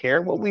really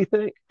care what we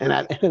think,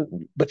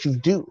 but you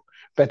do.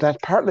 But that's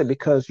partly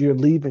because you're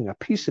leaving a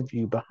piece of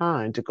you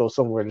behind to go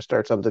somewhere to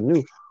start something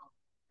new,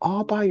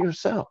 all by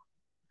yourself.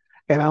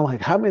 And I'm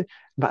like, how many?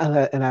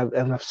 And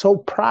I'm so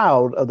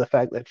proud of the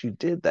fact that you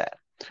did that,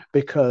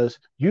 because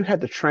you had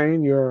to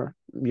train your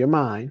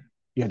mind,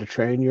 you had to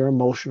train your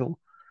emotional,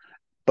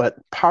 but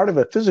part of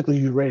it physically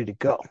you're ready to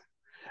go.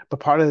 But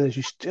part of it is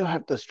you still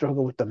have to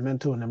struggle with the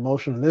mental and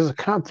emotional. And there's a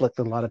conflict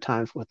a lot of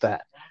times with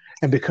that.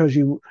 And because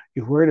you're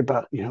worried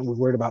about, we're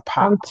worried about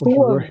I'm pop, or too you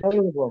worry.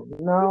 available.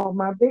 No,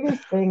 my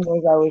biggest thing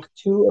was I was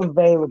too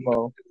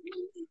available,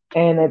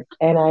 and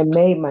I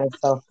made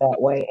myself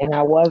that way, and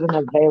I wasn't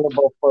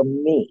available for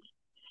me.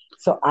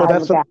 So Well, I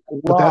got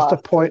but that's the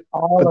lost in point.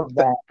 all But of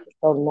that.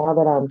 So now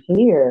that I'm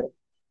here,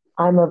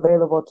 I'm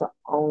available to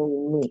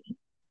own me.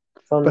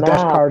 So but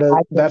that's now part of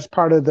I can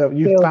the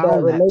you build that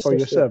found that for relationship.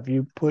 yourself.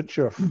 You put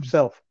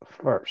yourself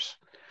first.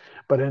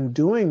 But in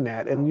doing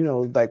that,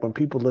 and like when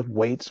people lift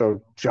weights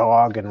or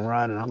jog and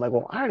run, and I'm like,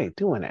 well, I already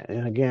doing that.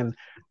 And again,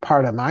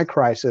 part of my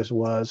crisis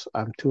was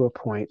I'm to a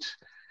point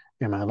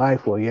in my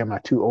life where, yeah, my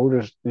two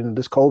oldest,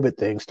 this COVID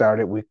thing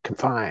started, we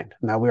confined.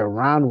 Now we're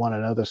around one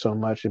another so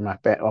much in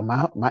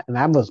and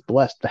I was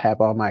blessed to have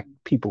all my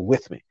people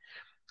with me.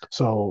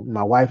 So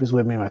my wife is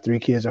with me, my three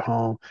kids are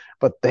home,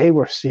 but they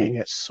were seeing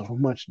it so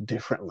much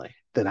differently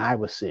than I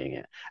was seeing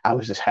it. I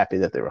was just happy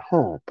that they were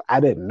home. But I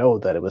didn't know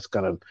that it was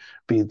going to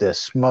be this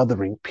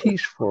smothering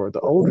piece for the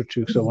older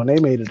two. So when they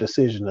made a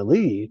decision to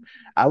leave,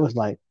 I was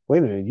like, wait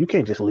a minute, you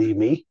can't just leave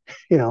me,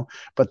 you know.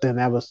 But then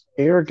I was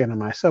arrogant of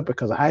myself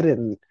because I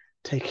didn't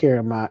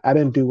I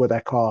didn't do what I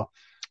call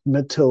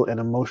mental and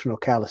emotional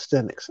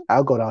calisthenics.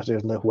 I'll go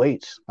downstairs and lift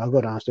weights. I'll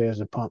go downstairs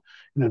and pump,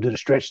 do the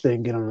stretch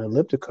thing, get on the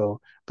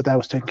elliptical, but that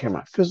was taking care of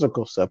my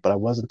physical stuff, but I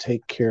wasn't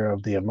taking care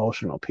of the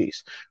emotional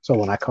piece. So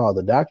when I called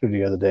the doctor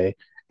the other day,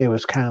 it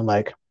was kind of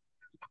like,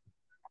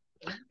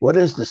 what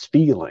is this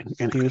feeling?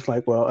 And he was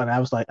like, well, and I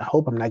was like, I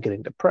hope I'm not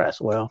getting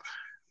depressed. Well,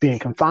 being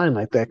confined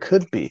like that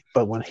could be.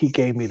 But when he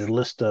gave me the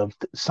list of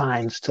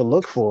signs to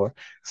look for,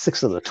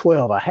 6 of the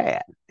 12 I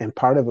had. And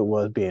part of it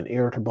was being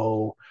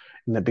irritable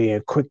and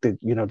being quick to,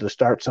 to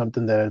start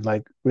something that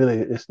like really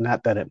it's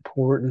not that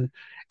important.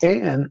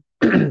 And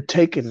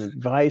taking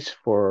advice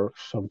for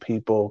some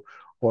people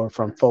or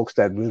from folks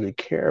that really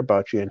care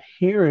about you and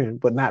hearing,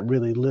 but not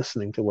really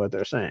listening to what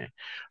they're saying.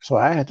 So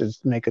I had to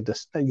make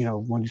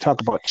when you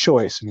talk about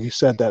choice, and you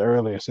said that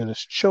earlier, so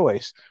it's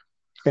choice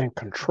and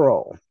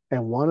control.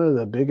 And one of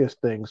the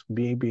biggest things,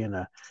 me being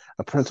a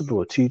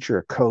principal, a teacher,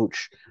 a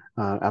coach,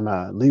 I'm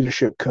a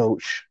leadership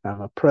coach,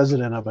 I'm a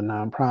president of a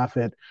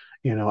nonprofit.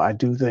 I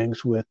do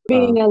things with,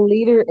 Being a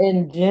leader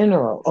in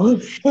general.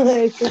 It's just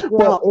like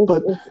well,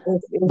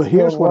 it's but your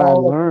here's what I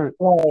role that you learned.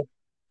 play,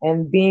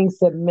 and being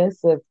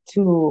submissive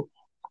to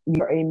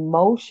your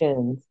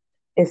emotions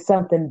is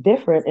something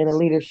different in a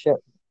leadership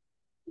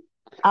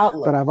But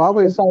outlook. I've It's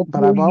always, like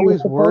but I've you're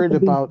always supposed worried to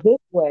be about, this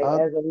way uh,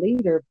 as a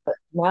leader, but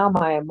now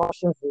my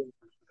emotions is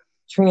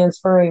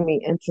transferring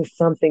me into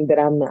something that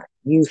I'm not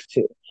used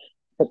to.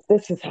 But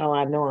this is how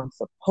I know I'm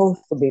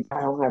supposed to be.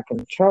 I don't have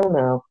control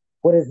now.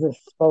 What is this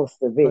supposed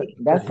to but be?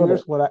 but That's what it.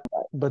 here's what I,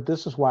 but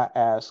this is why I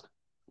ask,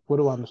 what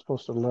do I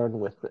supposed to learn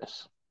with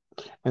this?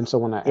 And so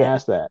when I Yeah.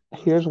 asked that,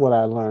 here's what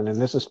I learned. And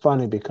this is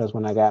funny because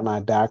when I got my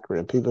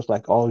doctorate, people's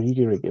like, oh, you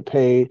gonna get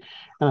paid.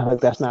 And I'm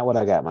like, that's not what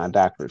I got my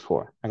doctorate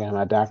for. I got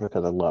my doctorate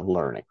because I love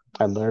learning.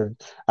 And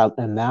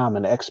now I'm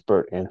an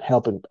expert in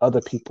helping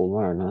other people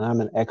learn. And I'm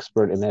an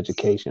expert in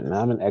education. And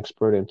I'm an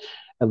expert in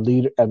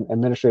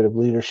administrative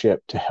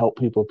leadership to help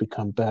people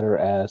become better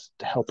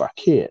to help our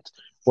kids.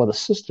 Well, the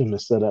system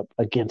is set up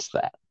against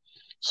that.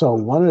 So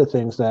one of the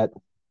things that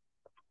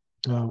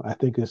I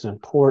think is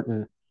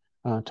important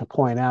to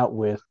point out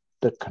with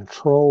the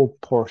control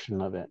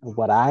portion of it.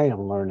 What I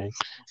am learning,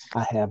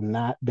 I have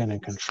not been in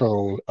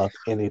control of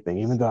anything,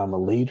 even though I'm a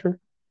leader.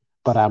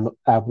 but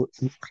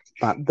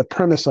the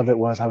premise of it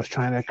was I was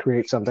trying to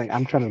create something.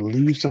 I'm trying to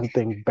leave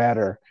something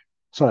better.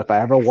 So if I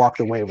ever walked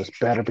away, it was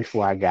better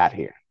before I got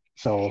here.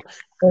 So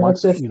And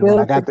once, to when still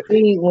I got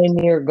succeed when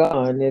you're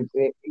gone.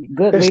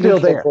 Good it's still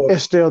leadership there. is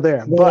It's still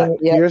there. But being,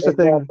 yep, here's the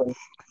thing, exactly.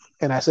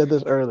 and I said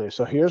this earlier.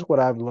 So here's what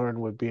I've learned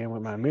with being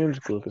with my men's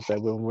group is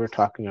that when we're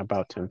talking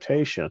about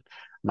temptation,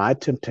 my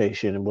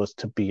temptation was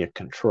to be in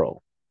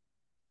control.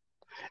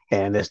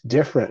 And it's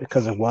different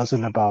because it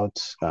wasn't about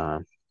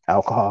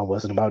alcohol, it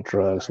wasn't about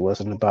drugs, it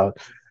wasn't about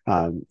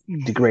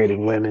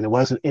degrading women, it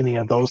wasn't any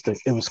of those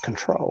things. It was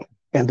control.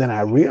 And then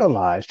I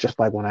realized, just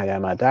like when I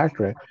got my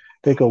doctorate,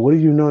 they go, "What do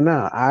you know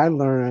now?" I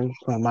learned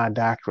from my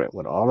doctorate,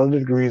 with all of the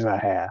degrees I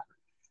have,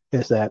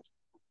 is that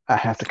I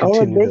have to Oh,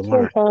 continue to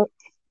learn.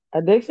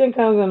 addiction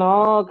comes in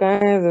all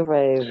kinds of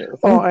phases.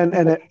 Oh,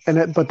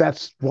 but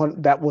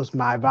that was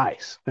my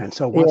vice. And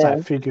so once I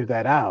Yeah. figured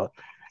that out,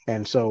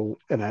 and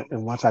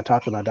once I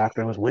talked to my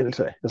doctor, it was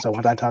Wednesday. And so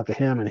once I talked to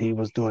him and he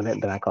was doing it,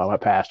 then I called my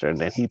pastor and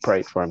then he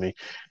prayed for me.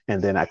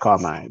 And then I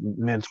called my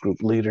men's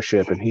group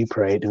leadership and he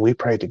prayed and we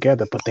prayed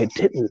together. But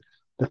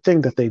the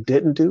thing that they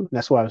didn't do, and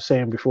that's what I was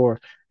saying before,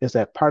 is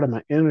that part of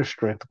my inner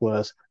strength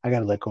was I got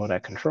to let go of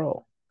that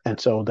control. And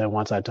so then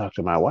once I talked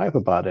to my wife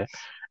about it,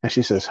 and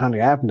she says,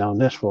 "Honey, I've known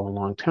this for a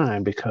long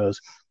time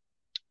because,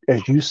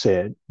 as you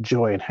said,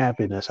 joy and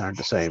happiness aren't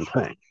the same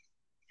thing."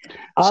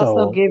 Also,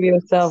 So, give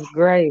yourself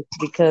grace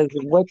because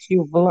what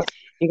you've learned,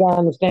 you got to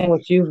understand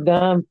what you've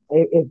done.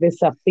 If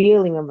it's a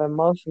feeling of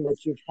emotion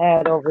that you've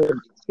had over a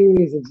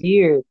series of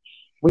years,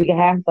 we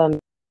have to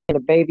understand the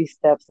baby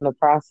steps in the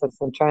process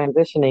and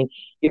transitioning.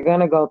 You're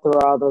going to go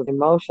through all those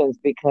emotions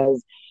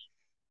because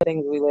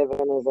things we live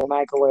in is a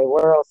microwave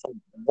world. So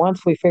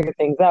once we figure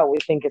things out, we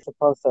think it's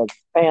supposed to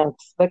bam,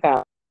 click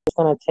out. It's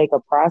going to take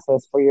a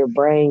process for your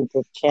brain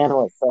to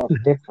channel itself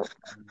mhm. different.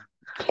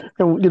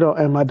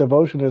 And my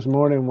devotion this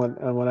morning when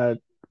I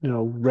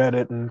read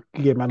it and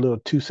gave my little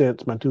 2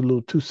 cents, my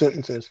two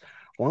sentences.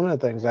 One of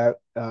the things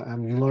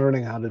I'm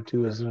learning how to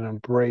do is to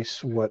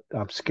embrace what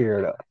I'm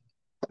scared of,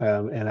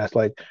 and that's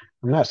like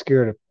I'm not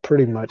scared of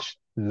pretty much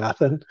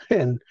nothing,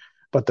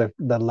 but the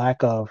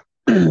lack of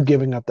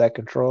giving up that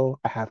control,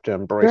 I have to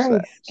embrace that.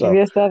 Grace. Give So,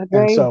 yourself and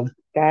grace. so,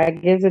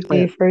 God gives it to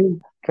yeah, you free.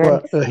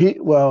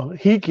 Well, Grace.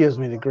 he gives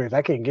me the grace.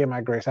 I can't give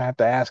my grace. I have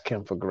to ask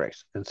him for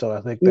grace. And so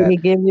I think that He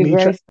gives you me,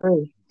 tr- grace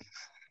free.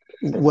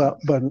 but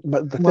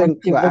the Once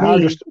thing, you well, I believe.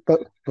 understand.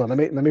 But let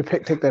me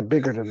take that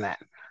bigger than that.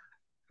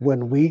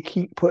 When we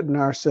keep putting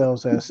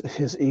ourselves as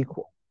his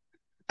equal,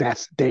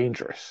 that's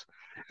dangerous.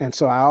 And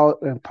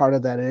part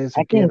of that is,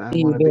 I again, can't I see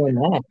you want to be. doing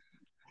that.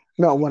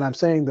 No, what I'm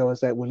saying though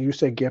is that when you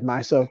say give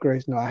myself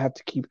grace, no, I have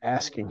to keep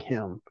asking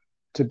him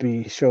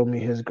to show me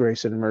his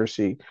grace and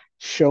mercy.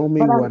 Show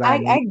me But what I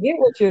I need. get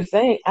what you're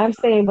saying. I'm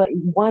saying, but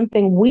one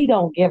thing we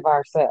don't give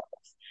ourselves.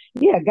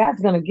 Yeah,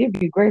 God's going to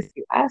give you grace if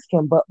you ask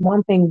Him. But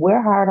one thing,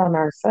 we're hard on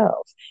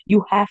ourselves.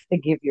 You have to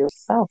give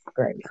yourself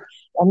grace.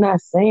 I'm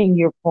not saying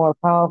you're more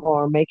powerful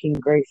or making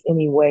grace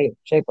any way,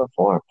 shape, or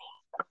form.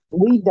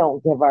 We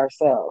don't give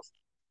ourselves.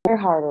 We're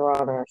harder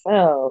on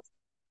ourselves.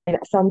 And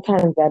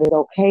sometimes that is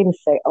okay to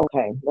say,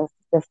 okay,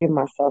 let's give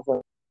myself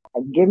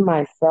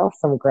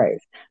some grace.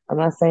 I'm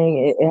not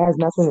saying it has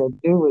nothing to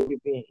do with you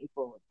being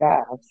equal with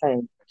God. I'm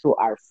saying to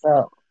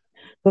ourselves.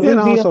 Because And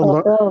also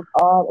learn.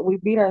 we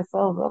beat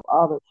ourselves up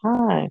all the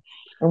time.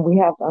 And we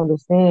have to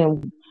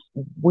understand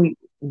we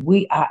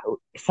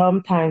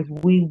sometimes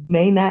we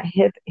may not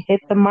hit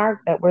the mark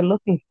that we're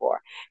looking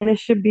for. And it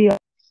should be okay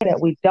that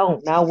we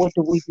don't. Now what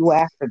do we do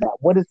after that?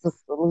 What is the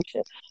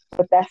solution?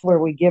 But that's where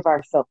we give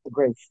ourselves the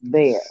grace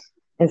there.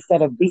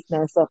 Instead of beating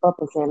ourselves up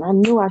and saying,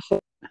 I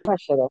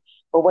should have.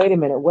 But wait a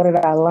minute, what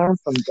did I learn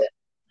from this?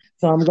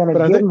 So I'm gonna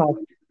But I give think. my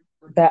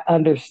that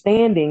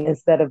understanding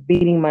instead of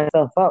beating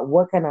myself up.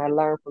 What can I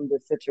learn from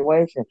this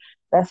situation?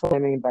 That's what I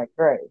mean by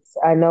grace.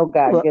 I know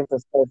God Well, gives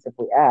us grace if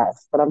we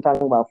ask, but I'm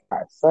talking about for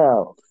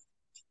ourselves.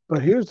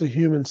 but here's the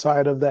human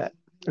side of that,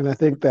 and I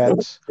think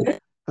that's,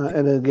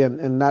 and again,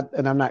 and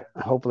I'm not.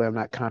 Hopefully, I'm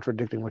not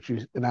contradicting what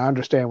you. And I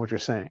understand what you're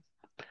saying.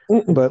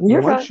 Mm-mm, But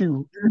you're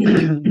fine.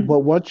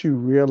 once you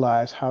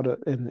realize how to,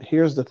 and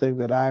here's the thing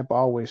that I've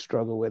always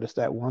struggled with is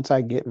that once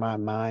I get my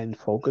mind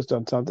focused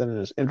on something, and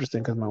it's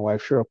interesting because my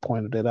wife sure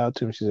pointed it out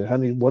to me. She said,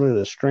 "Honey, one of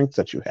the strengths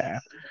that you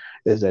have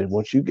is that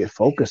once you get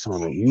focused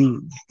on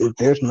it,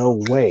 there's no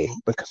way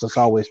because it's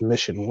always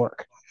mission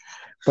work."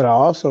 But I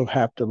also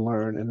have to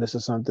learn, and this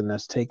is something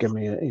that's taken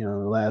me, the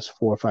last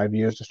 4 or 5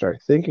 years to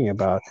start thinking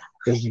about,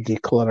 is to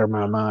declutter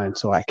my mind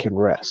so I can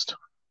rest.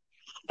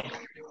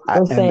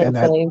 I'm saying And the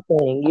that, same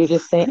thing. You're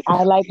just saying.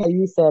 I like how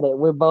you said it.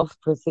 We're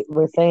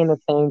saying the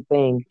same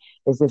thing.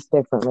 It's just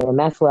differently, and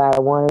that's what I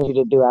wanted you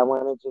to do. I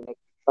wanted you to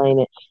explain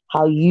it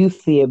how you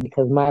see it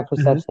because my Mhm.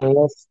 perception and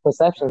your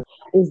perception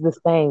is the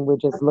same.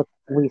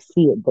 We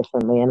see it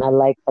differently, and I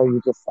like how you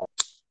just said.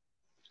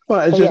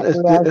 Well, it's So just yes,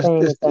 we are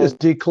saying the it's same.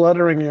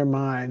 decluttering your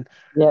mind.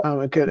 Yep.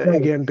 Right.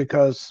 Again,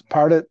 because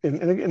part of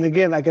and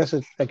again, I guess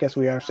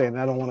we are saying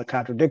I don't want to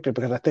contradict it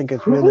because I think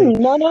it's really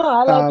No, no,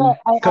 I like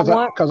I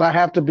want. because I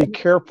have to be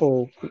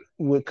careful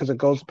with because it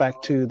goes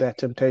back to that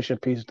temptation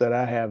piece that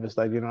I have. It's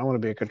like I want to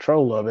be in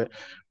control of it,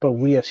 but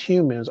we as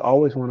humans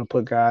always want to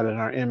put God in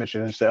our image,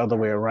 and it's the other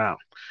way around.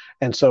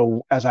 And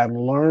so as I'm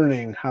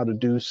learning how to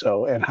do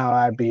so and how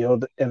I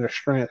build inner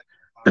strength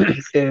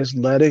is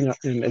letting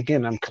and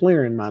again I'm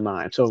clearing my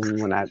mind. So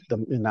when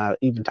and I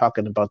even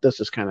talking about this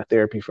is kind of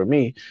therapy for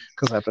me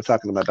because after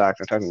talking to my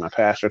doctor, talking to my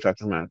pastor,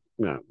 talking to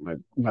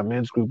my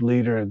men's group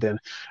leader, and then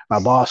my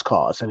boss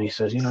calls and he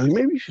says,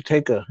 maybe you should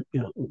take a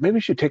maybe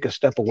you should take a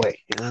step away.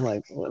 And I'm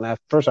like, when I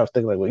first I was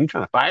thinking like, well, you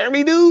trying to fire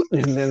me, dude?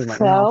 And then I'm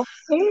like, no. Self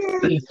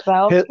care,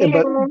 self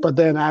care. But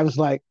then I was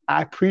like,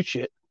 I preach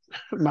it.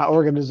 My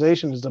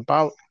organization is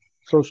about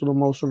social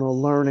emotional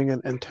learning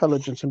and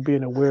intelligence and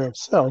being aware of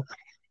self.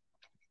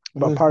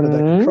 But part of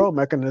that Mm-hmm. control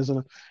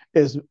mechanism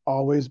has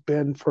always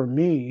been for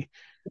me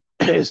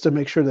is to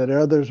make sure that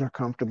others are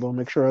comfortable,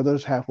 make sure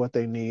others have what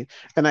they need.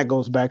 And that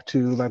goes back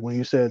to like when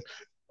you said,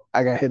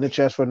 I got hit in the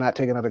chest for not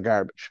taking out the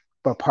garbage.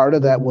 But part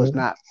of that was Mm-hmm.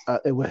 not,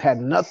 had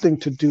nothing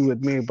to do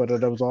with me, but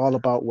it was all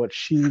about what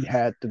she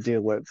had to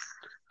deal with.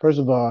 First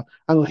of all,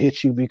 I'm going to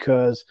hit you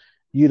because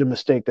you the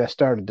mistake that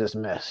started this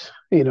mess.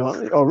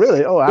 Oh,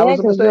 really? Oh, I Yeah, was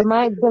a because your mistake?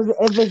 mind, because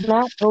if it's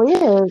not clear,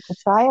 the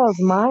child's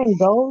mind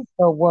goes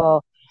to,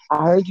 well,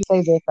 I heard you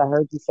say this, I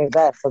heard you say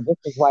that, so this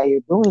is why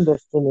you're doing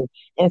this to me.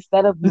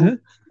 Instead of you, Mm-hmm.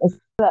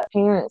 instead of that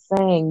parent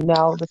saying,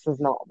 no, this is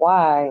not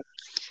why,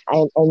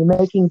 and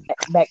making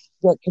that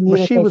But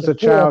she was communication a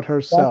clear. child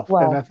That's herself.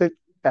 why, And I think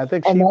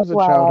and she that's was a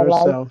why child I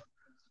like herself.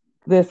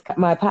 this.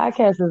 My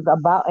podcast is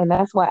about, and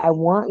that's why I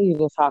want you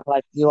to talk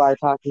like you are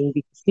talking,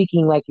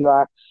 speaking like you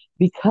are,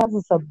 because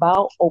it's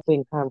about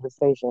open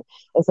conversation.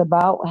 It's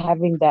about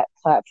having that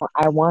platform.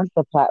 I want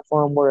the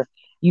platform where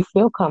you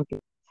feel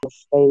comfortable in the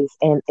space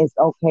and it's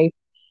okay.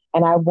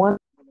 And I want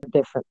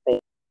different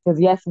things. Because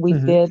yes,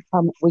 Mm-hmm.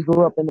 we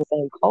grew up in the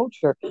same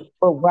culture,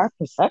 but our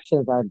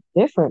perceptions are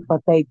different,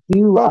 but they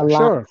do Oh, for align.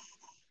 sure.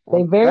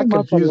 They Well, very that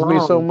much confused me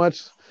so align.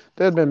 much.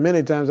 There's been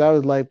many times I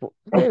was like,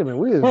 wait a minute,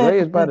 we was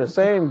raised by the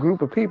same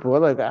group of people.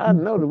 Like, I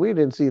know that we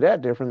didn't see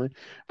that differently.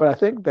 But I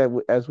think that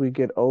as we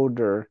get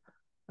older,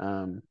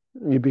 I'm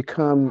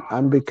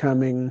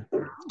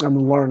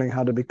learning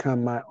how to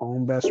become my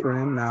own best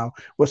friend. Now,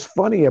 what's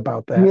funny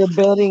about that, You're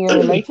building a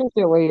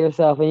relationship with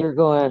yourself and you're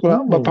going,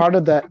 well, but part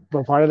of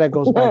that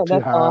goes back to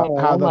that's all I am.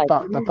 how I'm like,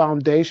 the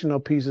foundational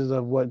pieces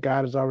of what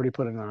God has already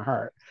put in our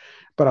heart.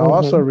 But I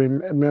also mm-hmm.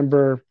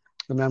 remember,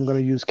 and I'm going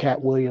to use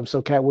Cat Williams.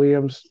 So, Cat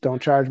Williams,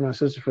 don't charge my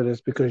sister for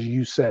this because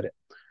you said it.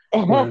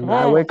 When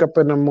I wake up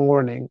in the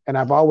morning, and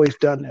I've always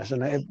done this,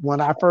 and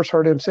when I first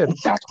heard him say,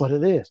 that's what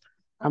it is.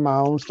 I'm my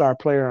own star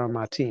player on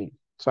my team.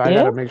 So I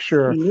got to Yep, make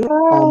sure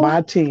on yeah,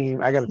 my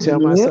team, I got to tell yep,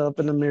 myself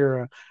in the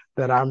mirror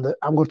that I'm going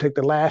to take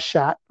the last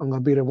shot. I'm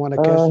going to be the one to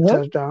catch the uh-huh,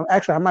 touchdown.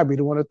 Actually, I might be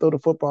the one to throw the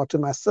football to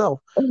myself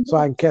so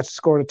I can catch,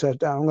 score the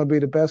touchdown. I'm going to be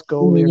the best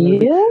goalie. I'm going to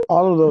be yeah.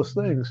 all of those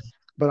things.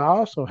 But I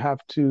also have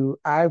to,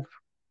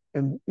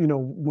 and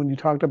when you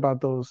talked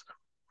about those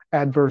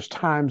adverse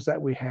times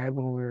that we had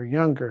when we were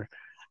younger,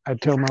 I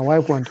told my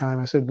wife one time,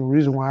 I said, the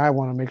reason why I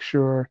want to make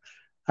sure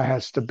I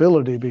had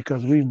stability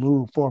because we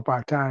moved 4 or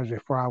 5 times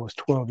before I was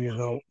 12 years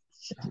old.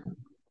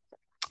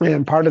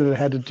 And part of it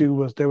had to do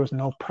was there was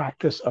no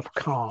practice of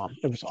calm.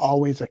 It was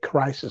always a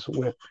crisis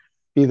with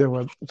either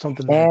with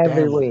something that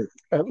dad Every was, week.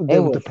 It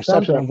there was the was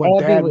perception something of what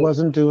every dad week,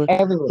 wasn't doing,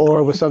 every week, or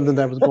it was something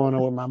that was going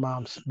on with my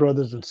mom's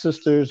brothers and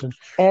sisters. And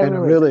it every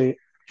week. really,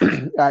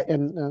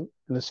 and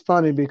it's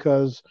funny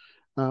because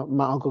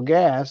my uncle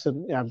Gas,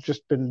 and I've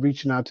just been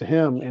reaching out to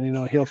him,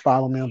 and he'll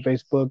follow me on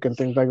Facebook and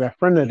things like that,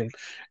 friended him.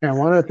 And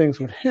one of the things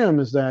with him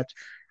is that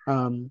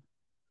um,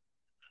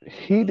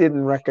 he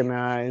didn't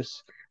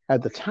recognize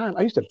at the time.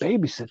 I used to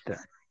babysit them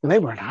when they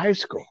were in high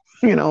school.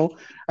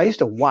 I used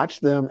to watch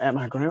them at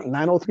my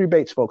 903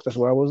 Bates, folks. That's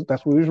where I was.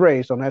 That's where we was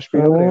raised on that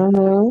street over there.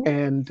 Mm-hmm.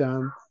 And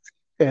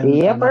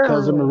Yep, my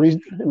cousin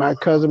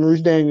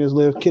Maurice Daniels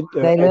lived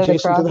they lived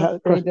adjacent to across the the house,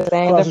 street. The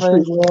across the Sandifers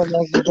street lived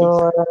next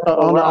door.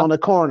 on Ross, the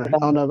corner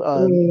on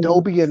the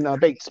Dobie and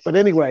Bates. But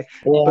anyway,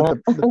 but yeah.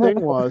 the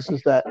thing was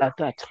is that at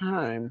that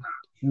time,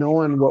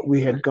 knowing what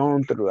we had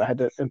gone through, I had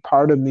to, and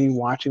part of me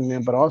watching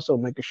them, but also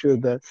making sure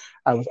that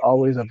I was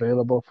always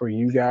available for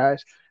you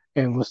guys.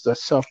 And was the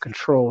self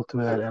control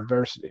through that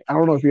adversity. I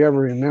don't know if you ever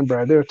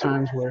remember. There are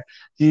times where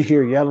you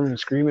hear yelling and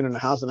screaming in the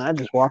house, and I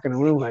just walk in the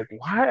room like,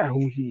 "Why are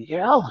we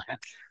yelling?"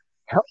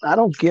 I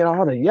don't get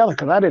all the yelling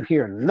because I didn't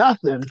hear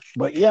nothing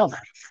but yelling.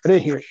 I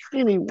didn't hear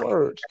any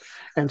words.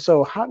 And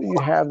so, how do you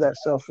have that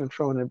self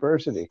control in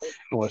adversity?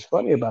 And what's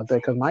funny about that,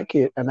 because my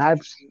kid, and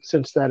I've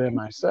sensed that in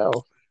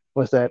myself,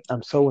 was that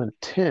I'm so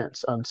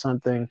intense on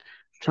something,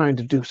 trying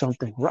to do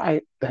something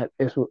right, that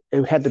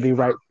it had to be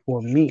right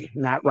for me,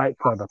 not right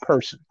for the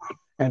person.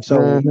 And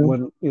so Mm-hmm.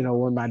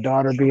 when my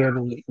daughter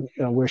being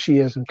where she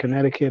is in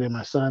Connecticut and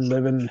my son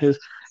living in his,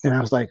 and I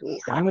was like,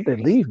 why would they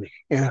leave me?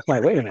 And I was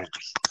like, wait a minute,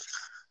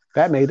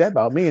 that made that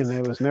about me, and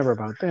it was never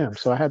about them.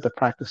 So I had to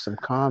practice some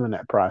calm in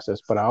that process.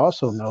 But I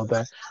also know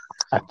that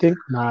I think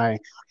my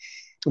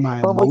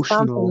But we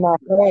come from emotional. that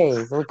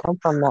phrase. We come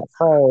from that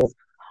phrase.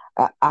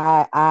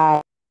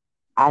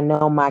 I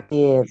know my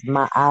kids.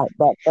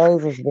 That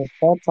phrase has been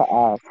said to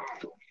us.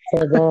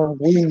 So then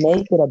we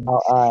make it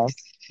about us.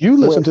 You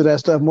listened Which, to that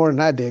stuff more than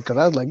I did because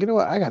I was like, you know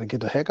what, I got to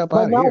get the heck up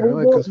but out of no, here. we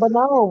do. Because But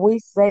no, we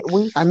say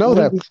we I know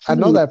repeat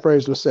that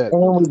phrase was said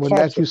and then we when catch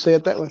that it. you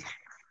said that way.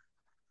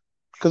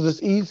 Because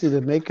it's easy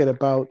to make it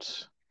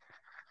about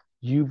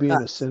you being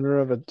the Us. center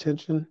of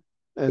attention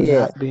and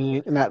Yeah.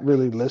 not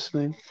really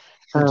listening.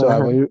 And so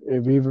Uh-huh.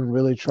 I've even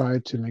really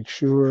tried to make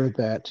sure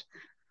that,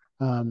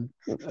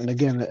 and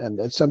again, and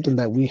it's something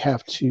that we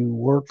have to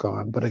work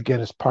on. But again,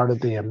 it's part of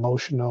the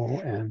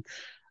emotional and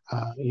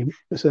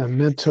it's a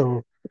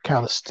mental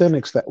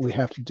calisthenics that we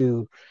have to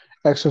do,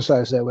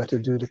 exercise that we have to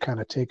do to kind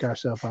of take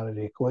ourselves out of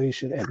the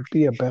equation and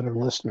be a better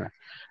listener.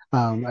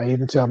 I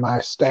even tell my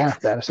staff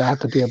that I have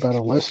to be a better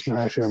listener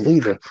as your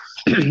leader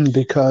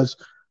because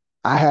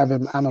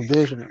I'm a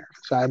visionary,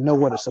 so I know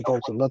what it's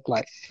supposed to look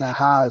like. Now,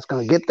 how it's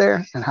going to get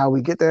there and how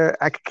we get there,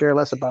 I could care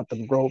less about the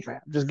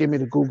roadmap. Just give me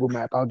the Google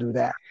map, I'll do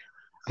that.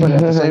 But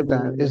at the same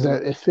time, is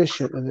that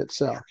efficient in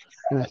itself?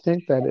 And I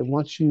think that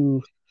once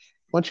you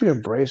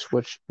embrace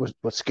what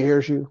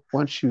scares you,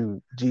 once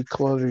you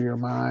declutter your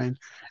mind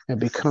and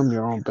become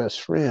your own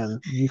best friend,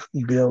 you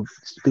build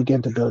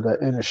begin to build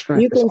that inner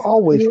strength. You can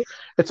you,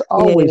 It's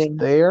always yeah.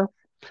 there.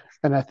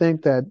 And I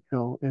think that,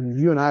 and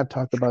you and I have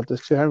talked about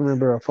this too. I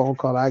remember a phone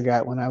call I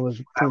got when I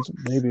was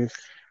maybe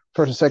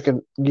first or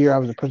second year I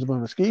was a principal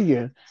in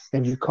Muskegon,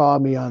 and you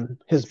called me on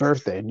his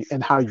birthday,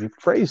 and how you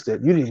phrased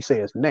it, you didn't say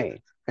his name.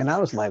 And I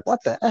was like,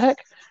 what the heck?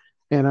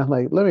 And I'm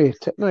like, let me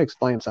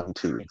explain something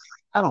to you.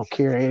 I don't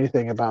care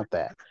anything about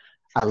that.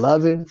 I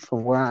love him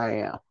from where I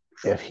am.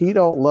 If he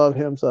don't love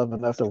himself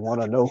enough to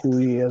want to know who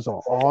he is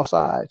on all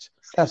sides,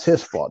 that's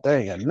his fault. That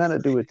ain't got nothing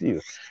to do with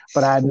you.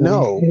 But I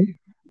know Mhm.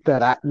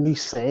 that me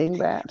saying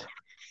that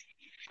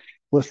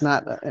was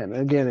not, and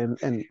again,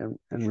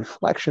 in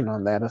reflection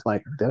on that, it's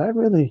like, did I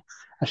really?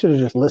 I should have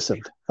just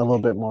listened a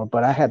little bit more.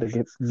 But I had to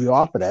get you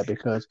off of that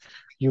because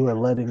you were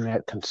letting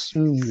that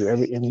consume you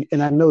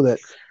and I know that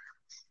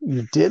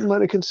you did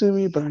let it consume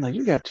you, but I'm like,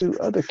 you got two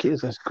other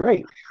kids. That's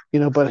great.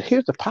 But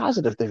here's the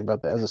positive thing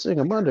about that. As a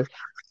single mother,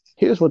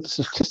 here's what the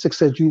statistics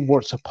said you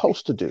weren't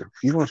supposed to do.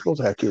 You weren't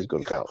supposed to have kids go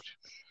to college.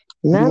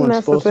 You Not weren't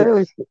supposed to.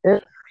 necessarily.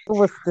 It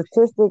was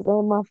statistics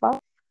in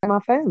my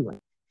family.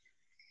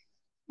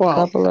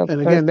 Well, Couple of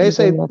and again, persons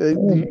in my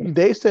family.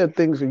 they said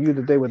things to you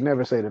that they would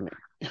never say to me.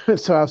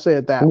 So I'll say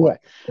it that Yeah, way.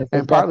 it's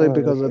And partly definitely.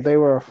 because they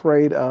were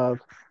afraid of,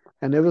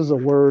 and it was a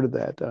word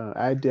that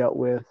I dealt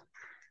with.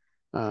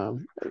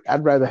 Um,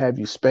 I'd rather have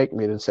you spank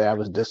me than say I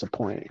was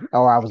disappointing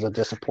or I was a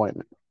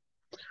disappointment.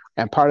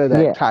 And part of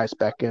that Yeah. ties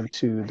back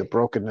into the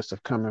brokenness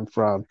of coming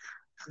from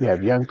you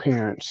have young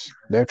parents,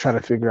 they're trying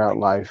to figure out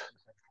life,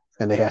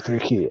 and they have three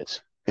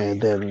kids.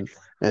 And then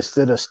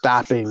instead of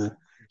stopping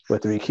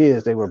with three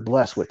kids, they were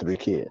blessed with three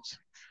kids.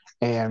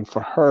 And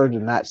for her to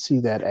not see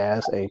that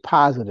as a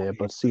positive,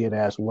 but see it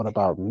as what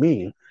about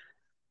me,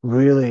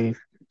 really,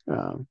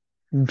 um,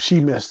 she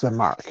missed the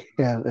mark.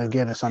 And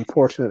again, it's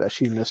unfortunate that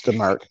she missed the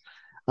mark.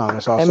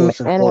 It's also And it's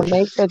and it unfortunate.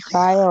 makes a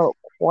child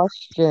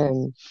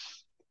question.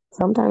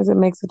 Sometimes it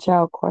makes a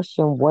child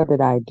question, what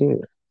did I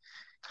do?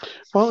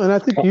 Well, and I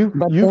think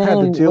But you've had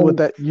to then deal with when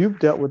that. You've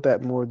dealt with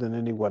that more than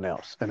anyone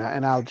else.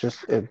 I'll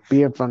just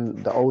being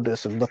from the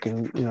oldest and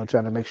looking,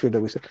 trying to make sure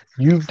that we say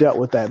you've dealt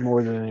with that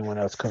more than anyone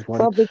else. Because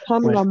but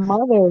becoming when a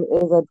mother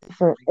is a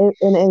different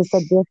and it's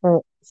a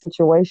different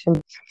situation.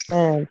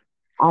 And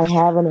I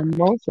have an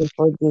emotion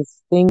for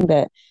this thing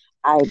that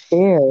I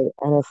buried,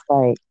 and it's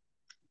like,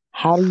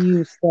 how do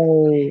you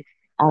say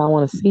I don't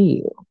want to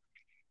see you?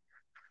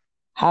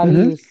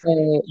 hmm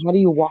How do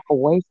you walk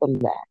away from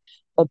that?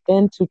 But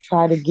then to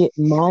try to get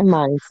my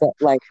mindset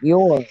like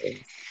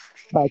yours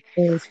by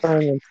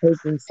transferring and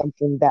taking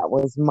something that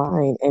was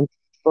mine and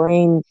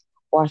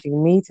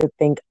brainwashing me to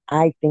think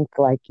I think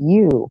like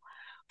you,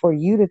 for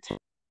you to tell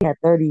me at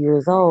 30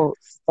 years old,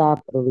 stop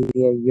it,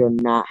 Olivia, you're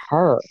not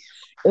her.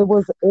 It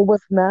was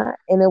not,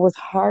 and it was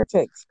hard to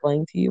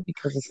explain to you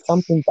because it's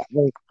something that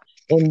was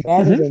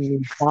embedded hmm in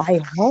me by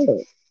her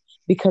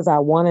because I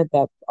wanted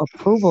that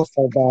approval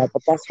so bad,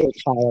 but that's what a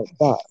child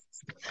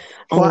does.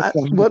 And it's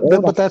like, how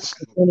old but that's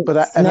and then it but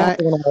I and snapped I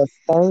when I was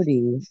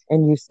 30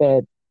 and you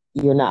said,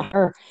 you're not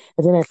her.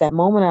 And then at that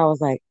moment, I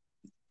was like,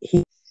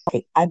 he,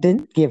 okay, I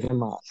didn't give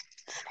him up.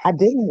 I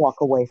didn't walk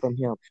away from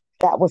him.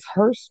 That was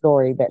her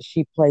story that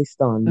she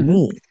placed on hmm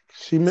me.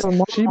 So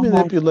now she I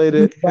have to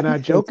be manipulated, and back I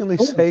and jokingly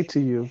forth. say to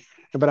you,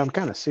 but I'm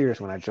kind of serious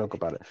when I joke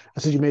about it. I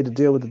said you made the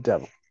deal with the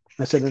devil.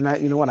 I said,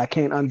 and you know what? I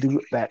can't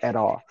undo that at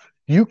all.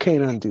 You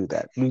can't undo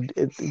that. You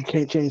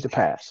can't change the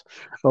past.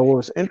 But what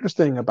was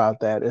interesting about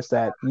that is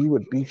that you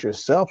would beat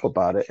yourself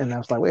about it, and I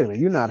was like, wait a minute,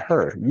 you're not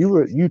her.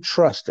 You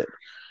trusted,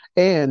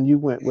 and you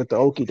went with the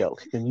okey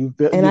doke, and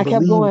And you I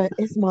kept believed. going,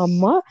 it's my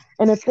mother.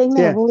 And the thing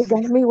that Yeah, really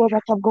got me was I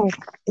kept going,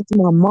 it's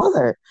my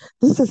mother.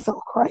 This is so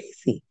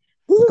crazy.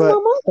 This is but my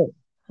mother.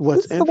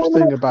 What's This is the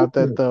woman interesting I'm about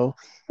that, thinking. though,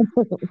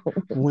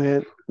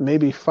 when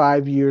maybe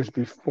 5 years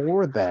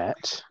before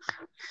that,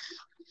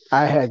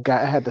 I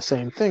had the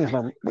same thing. I'm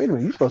like, wait a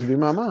minute, you're supposed to be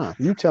my mom.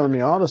 You telling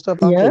me all the stuff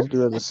I'm Yeah, supposed to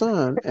do as a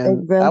son,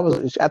 and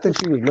exactly. I think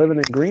she was living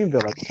in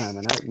Greenville at the time,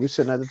 and we're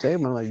sitting at the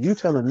table. I'm like, you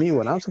telling me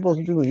what I'm supposed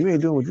to do, and you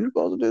ain't doing what you're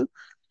supposed to do.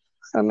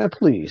 I mean,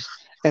 please.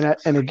 And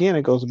again,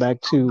 it goes back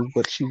to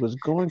what she was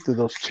going through.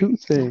 Those two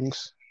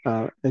things,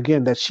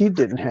 again, that she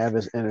didn't have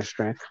as inner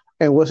strength.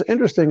 And what's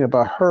interesting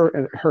about her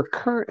and her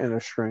current inner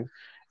strength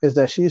is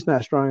that she's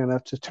not strong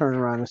enough to turn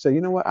around and say,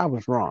 you know what, I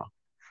was wrong,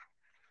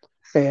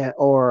 and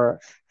or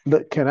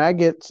but can I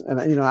get,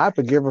 and I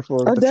forgive her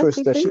for Or the does choices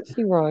she that she. think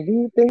she wrong? Do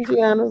you think she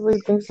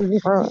honestly thinks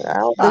she's wrong? I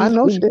don't I think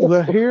know. she do.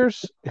 Well,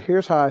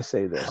 here's how I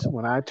say this.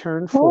 When I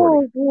turned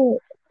 40, Oh,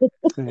 good.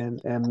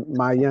 and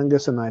my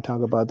youngest and I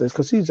talk about this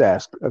because he's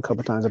asked a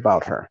couple times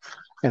about her,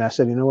 and I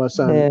said, you know what,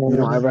 son, you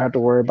don't Yeah. ever have to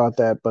worry about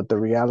that. But the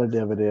reality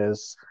of it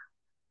is,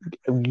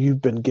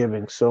 you've been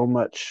giving so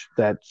much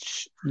that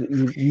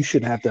you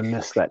shouldn't have to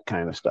miss that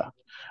kind of stuff.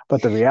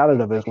 But the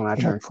reality of it is, when I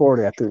turned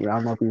 40, I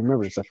don't know if you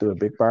remember this, I threw a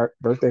big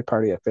birthday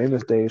party at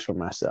Famous Days for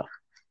myself.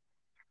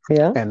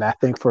 Yeah. And I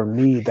think for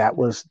me, that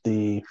was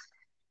the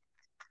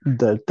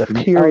Oh,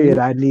 period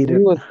I needed.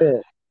 you was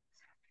pissed.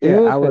 You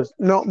Yeah, was I pissed. was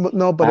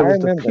no, but I it was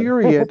the remember.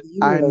 period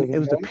You it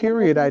was the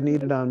period I was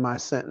needed on my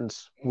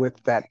sentence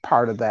with that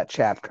part of that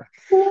chapter,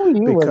 ooh,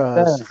 you was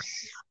because done.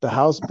 the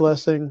house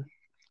blessing,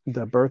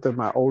 the birth of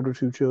my older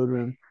two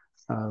children,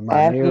 my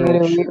Asking you to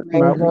marriage, rearrange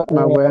your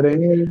my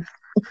wedding. room.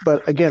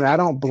 But again, I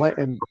don't blame,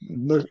 and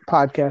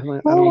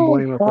podcast, I don't Oh,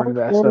 blame her for any of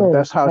that stuff. self-centered.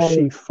 That's how Like,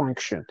 she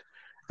functioned.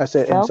 I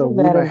said, and so self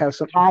that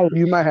is tight.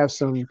 you might have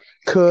some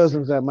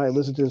cousins that might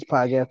listen to this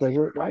podcast. Like,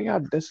 why y'all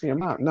dissing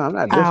him out? No, I'm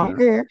not I dissing don't her.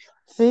 care.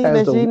 She As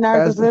that the she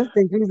as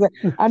narcissistic. She's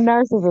a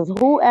narcissist.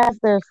 Who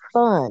asked their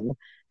son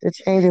to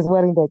change his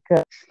wedding day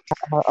cut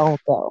her own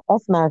self?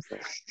 That's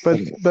but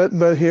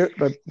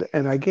narcissism.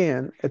 and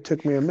again, it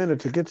took me a minute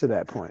to get to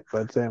that point.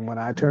 But then when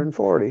I turned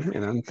 40,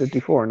 and I'm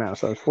 54 now,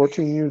 so it's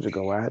 14 years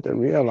ago, I had to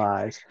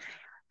realize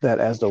that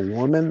as the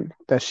woman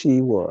that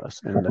she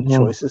was and the Oh,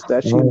 choices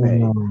that she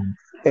made, oh,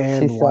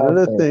 and she one of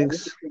the selfish.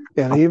 things,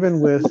 and even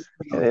with,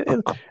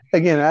 and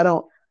again, I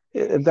don't,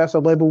 if that's a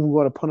label we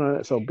want to put on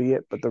it, so be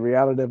it. But the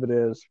reality of it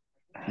is,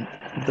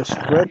 the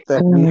strength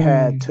that we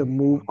had to Mm.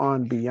 move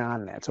on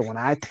beyond that. So when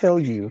I tell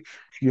you,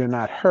 you're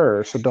not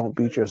her, so don't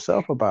beat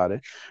yourself about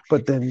it.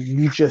 But then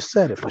you just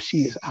said it, but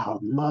she is our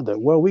mother.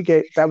 Well, we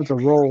gave, that was a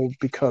role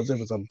because it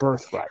was a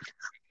birthright.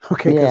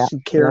 Okay, because Yeah, she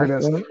carried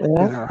us yeah,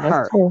 in her that's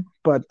heart. true.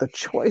 But the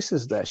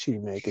choices that she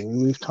make,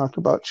 and we've talked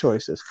about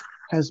choices,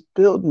 has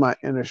built my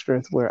inner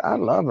strength where I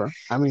love her.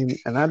 I mean,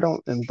 and I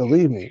don't, and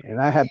believe me,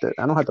 and I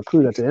don't have to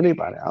prove that to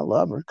anybody. I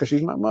love her because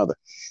she's my mother.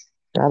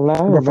 I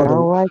love her, But but for I the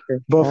don't like her.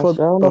 but I for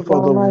sure but enough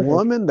for the don't like her.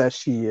 woman that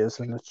she is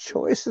and the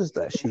choices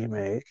that she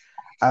made,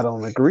 I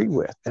don't agree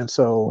with. And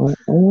so,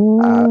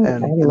 I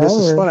and this love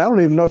is her. funny. I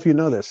don't even know if you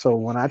know this. So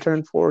when I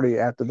turned 40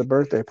 after the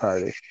birthday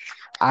party,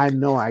 I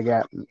know I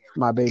got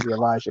my baby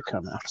Elijah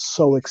coming. I'm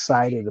so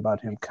excited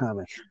about him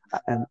coming,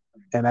 and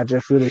I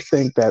just really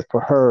think that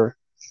for her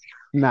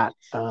not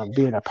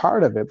being a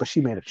part of it, but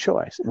she made a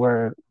choice.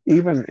 Where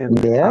even in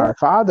Yeah, our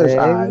father's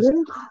eyes,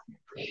 exactly.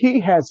 he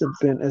hasn't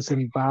been as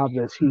involved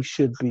as he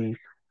should be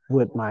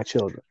with my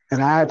children.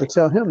 And I had to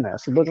tell him that.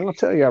 So look, I'm gonna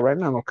tell you right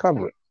now, I'm gonna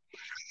cover it.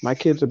 My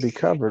kids will be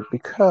covered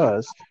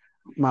because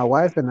my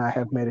wife and I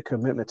have made a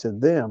commitment to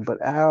them,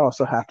 but I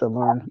also have to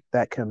learn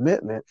that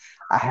commitment.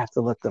 I have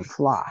to let them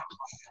fly.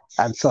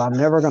 And so I'm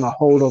never gonna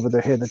hold over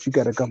their head that you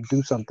gotta come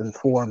do something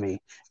for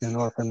me in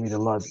order for me to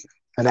love you.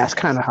 And that's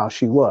kind of how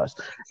she was.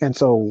 And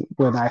so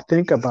when I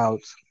think about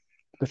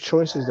the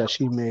choices that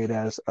she made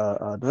as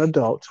an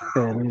adult,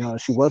 and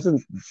she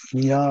wasn't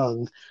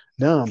young,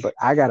 dumb, but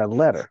I got a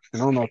letter. I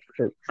don't know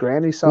if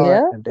Granny saw it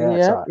Yeah, and Dad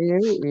yeah, saw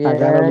it. I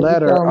got a you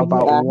letter told me.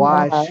 about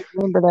I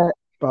remember that.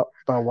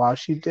 about why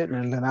she didn't,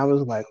 and then I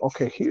was like,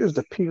 okay, here's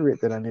the period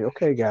that I need.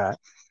 Okay, God,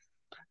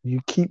 you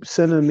keep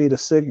sending me the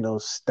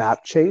signals.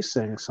 Stop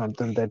chasing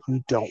something that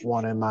you don't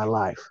want in my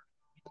life.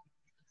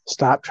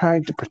 Stop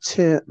trying to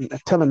pretend,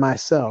 telling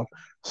myself,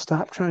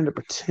 stop trying to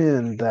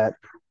pretend that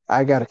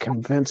I got to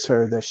convince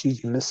her that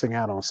she's missing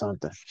out on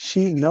something.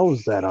 She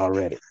knows that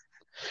already.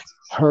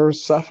 Her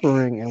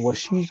suffering and what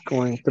she's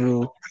going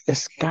through,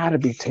 it's got to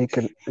be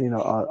taken,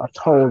 a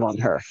toll on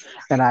her.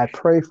 And I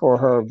pray for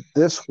her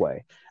this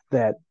way,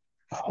 that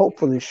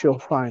hopefully she'll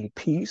find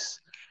peace.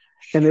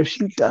 And if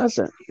she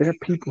doesn't, there are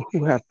people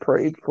who have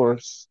prayed for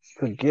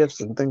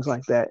gifts and things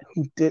like that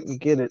who didn't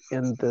get it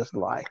in this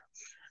life.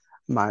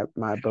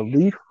 My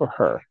belief for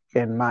her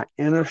and my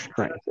inner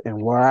strength and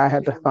where I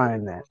had to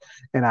find that,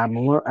 and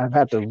I've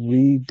had to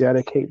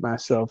rededicate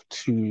myself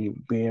to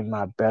being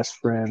my best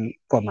friend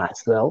for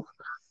myself,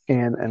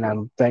 and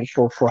I'm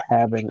thankful for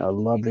having a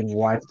loving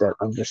wife that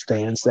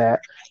understands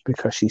that,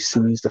 because she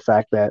sees the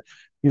fact that,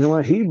 you know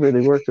what, he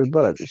really worked his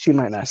butt. She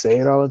might not say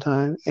it all the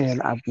time,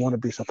 and I want to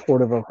be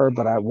supportive of her,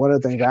 but one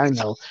of the things I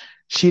know,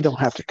 she don't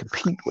have to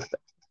compete with it.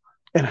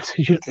 And I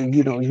said,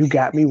 you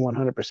got me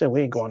 100%.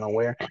 We ain't going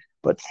nowhere.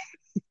 But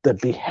to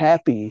be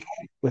happy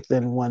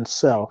within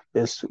oneself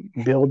is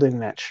building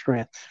that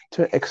strength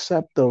to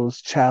accept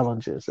those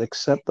challenges,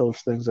 accept those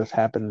things that's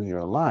happened in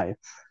your life,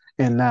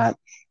 and not.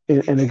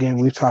 And again,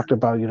 we talked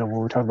about,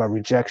 when we talk about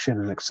rejection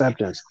and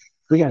acceptance,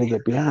 we got to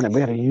get beyond it. We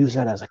got to use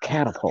that as a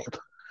catapult.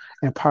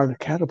 And part of the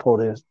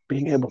catapult is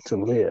being able to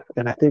live.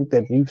 And I think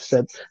that you've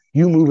said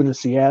you moving to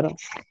Seattle,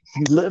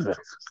 you live it.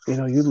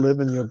 You live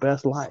in your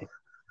best life.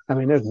 I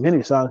mean, there's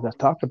many songs that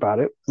talked about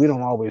it. We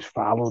don't always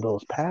follow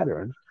those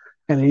patterns.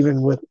 And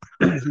even with,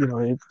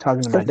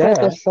 talking to my dad.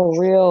 It's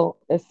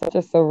such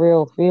a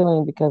surreal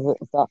feeling because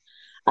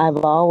I've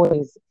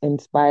always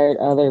inspired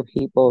other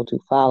people to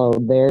follow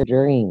their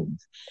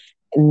dreams,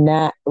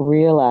 not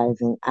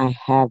realizing I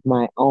have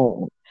my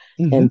own.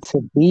 Mm-hmm. And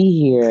to be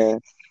here,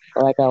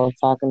 like I was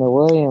talking to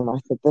William, I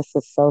said, this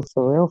is so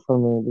surreal for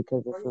me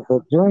because this is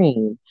a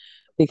dream.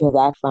 Because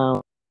I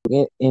found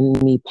it in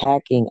me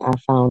packing, I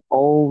found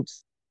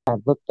I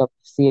looked up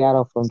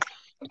Seattle from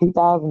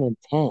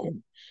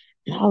 2010.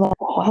 And I was like,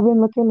 oh, I've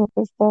been looking at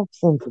this stuff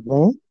since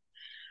then.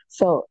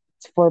 So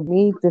for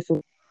me, this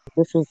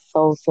is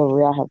so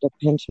surreal. I have to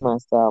pinch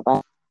myself. I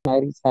had a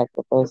night attack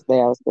the first day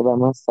I was there by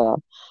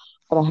myself,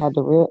 but I had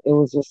to real. It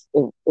was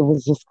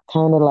just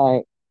kind of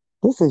like,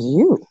 this is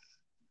you.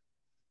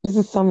 This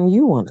is something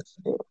you wanted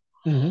to do.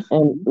 Mm-hmm.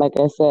 And like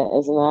I said,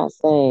 it's not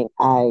saying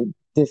I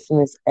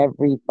dismiss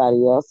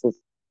everybody else's.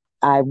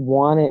 I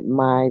wanted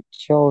my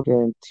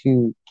children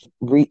to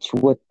reach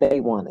what they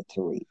wanted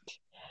to reach.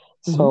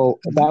 Mm-hmm. So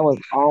that was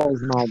always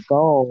my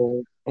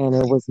goal. And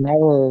it was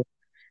never,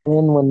 and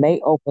then when they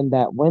opened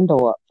that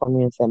window up for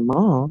me and said,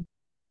 Mom,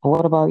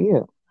 what about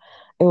you?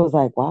 It was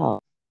like,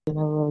 wow, I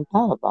never really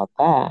thought about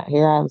that.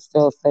 Here I'm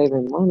still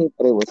saving money,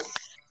 but it was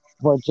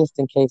for just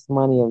in case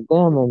money of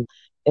them. And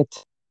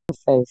it's to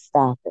say,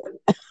 stop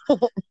it.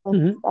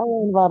 Mm-hmm. Stop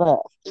worrying about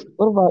us.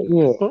 What about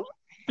you? Well,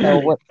 So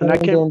what and I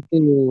turned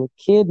can't. into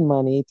kid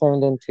money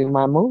turned into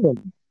my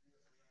moving.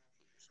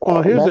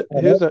 Well, So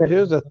that's how that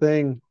here's a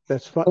thing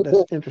that's fun, that's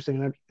turned.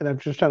 interesting, and I'm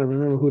just trying to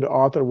remember who the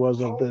author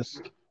was of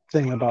this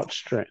thing about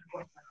strength.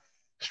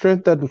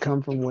 Strength doesn't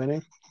come from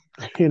winning,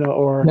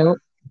 or Nope,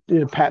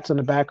 pats on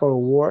the back or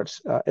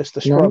awards. It's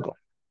the nope. struggle.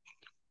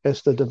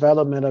 It's the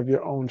development of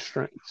your own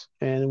strengths.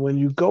 And when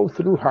you go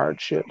through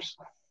hardships,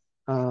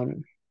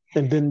 um,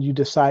 and then you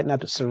decide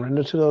not to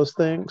surrender to those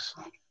things,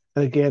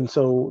 and again,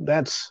 so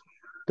that's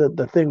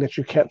the thing that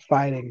you kept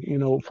fighting,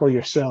 for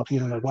yourself.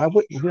 Like, why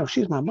would,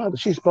 she's my mother.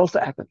 She's supposed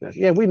to act like this.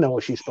 Yeah, we know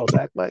what she's supposed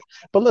to act like,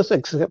 but let's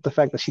accept the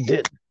fact that she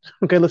didn't.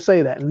 Okay, let's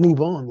say that and move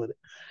on with it.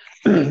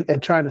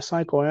 And trying to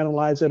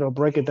psychoanalyze it or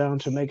break it down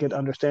to make it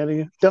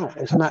understanding. Don't.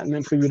 It's not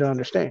meant for you to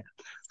understand.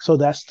 So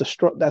that's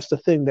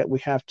the thing that we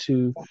have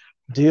to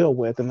deal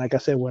with. And like I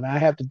said, when I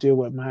have to deal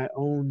with my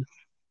own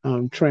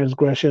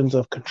transgressions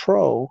of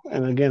control,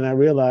 and again, I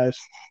realize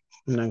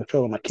I'm not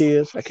controlling my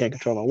kids. I can't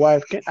control my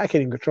wife. I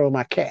can't even control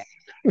my cat,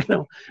 you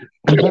know,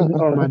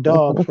 or my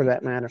dog for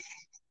that matter,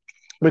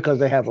 because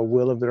they have a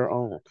will of their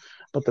own.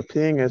 But the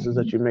thing is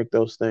that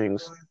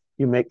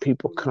you make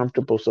people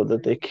comfortable so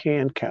that they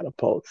can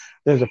catapult.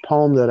 There's a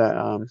poem that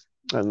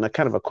and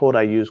kind of a quote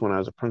I used when I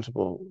was a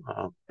principal,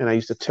 and I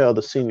used to tell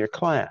the senior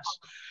class,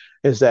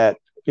 is that,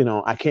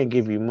 I can't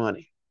give you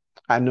money.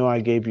 I know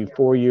I gave you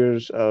 4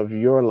 years of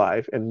your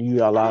life and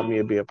you allowed me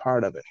to be a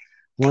part of it.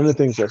 One of the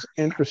things that's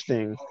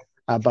interesting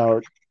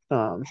about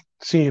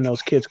seeing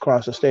those kids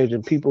cross the stage,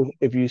 and people,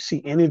 if you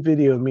see any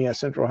video of me at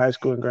Central High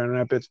School in Grand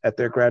Rapids at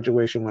their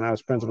graduation when I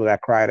was principal, I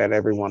cried at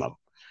every one of them.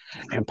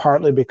 And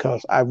partly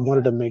because I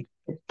wanted to make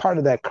part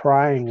of that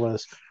crying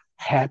was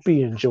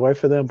happy and joy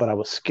for them, but I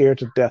was scared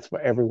to death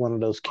for every one of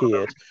those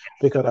kids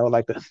because I would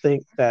like to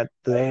think that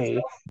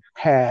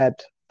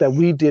that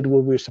we did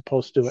what we were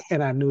supposed to do,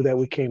 and I knew that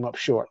we came up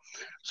short.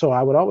 So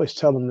I would always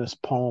tell them this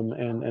poem,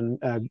 and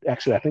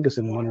actually I think it's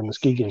in one of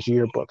Muskegon's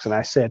yearbooks, and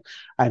I said,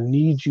 I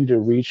need you to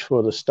reach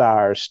for the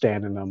stars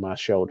standing on my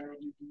shoulder.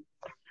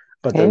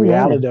 But the Amen.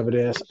 reality of it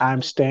is,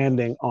 I'm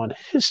standing on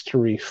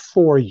history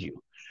for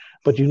you.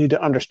 But you need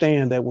to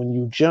understand that when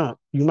you jump,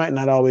 you might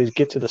not always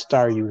get to the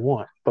star you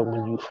want. But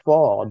when you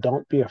fall,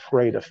 don't be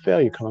afraid of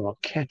failure because I'm going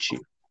to catch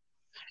you.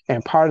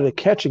 And part of the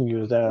catching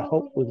you is that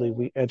hopefully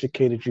we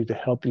educated you to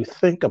help you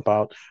think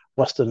about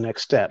what's the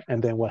next step.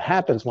 And then what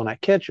happens when I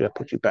catch you, I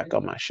put you back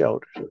on my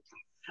shoulders. And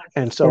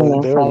And so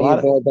that's there are a how you lot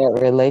of, build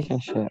that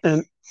relationship.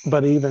 and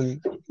but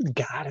even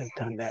God has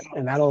done that.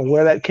 And I don't know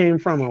where that came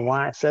from and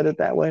why I said it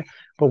that way.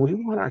 But we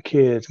want our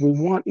kids, we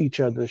want each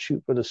other to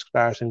shoot for the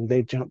stars and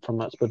they jump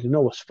from us. But you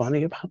know what's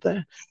funny about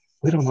that?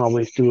 We don't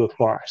always do it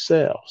for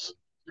ourselves.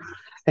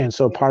 And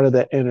so part of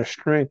that inner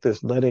strength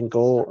is letting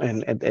go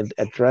and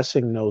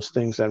addressing those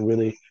things that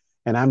really,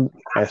 and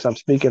as I'm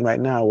speaking right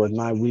now with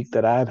my week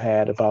that I've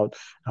had about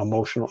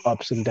emotional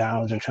ups and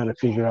downs and trying to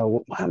figure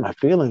out, why am I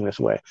feeling this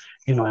way?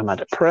 Am I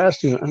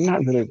depressed? I'm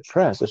not really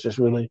depressed. It's just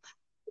really,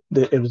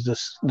 it was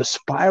the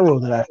spiral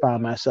that I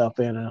found myself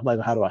in, and I'm like,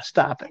 how do I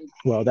stop it?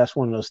 Well, that's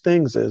one of those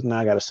things is now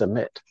I got to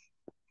submit.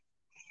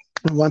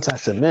 And once I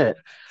submit,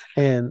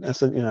 and I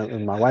said,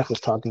 and my wife was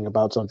talking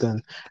about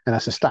something, and I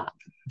said, stop,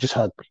 just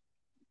hug me.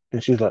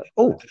 And she's like,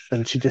 oh,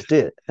 and she just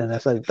did. And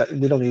that's like,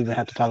 we don't even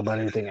have to talk about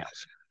anything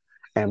else.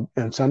 And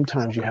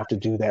sometimes you have to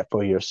do that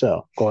for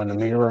yourself. Go in the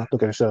mirror,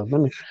 look at yourself.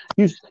 Let me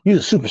use a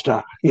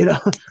superstar,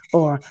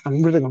 or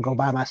I'm really gonna go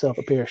buy myself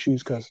a pair of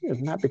shoes because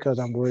it's not because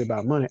I'm worried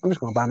about money. I'm just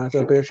gonna buy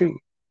myself a pair of shoes,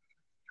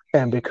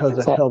 and because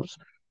it So, helps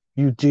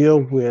you deal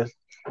with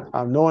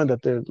knowing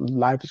that their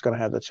life is going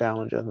to have the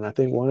challenges. And I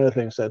think one of the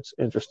things that's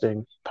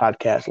interesting,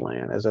 podcast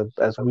land,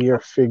 as we are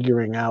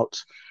figuring out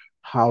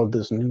how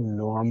this new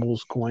normal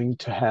is going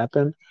to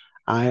happen,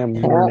 I am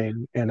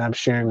learning and I'm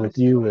sharing with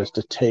you is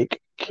to take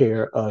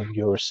care of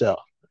yourself.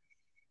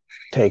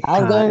 Take I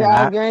was time, gonna, and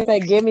I was gonna say,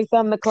 give me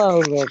something to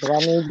close with because I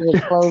need you to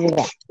close it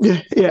out,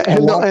 yeah,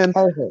 and no, that's and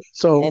perfect.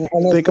 so And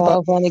it's think about.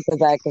 so funny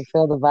because I can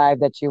feel the vibe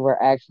that you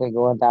were actually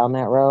going down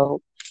that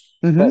road.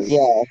 But Mm-hmm.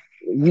 yeah,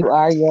 you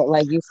are your,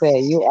 like you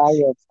said, you are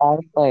your star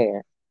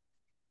player,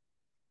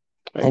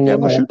 Hey, and I'm you're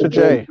gonna going shoot to the be,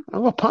 J. I'm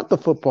gonna punt the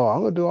football.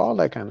 I'm gonna do all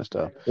that kind of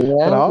stuff.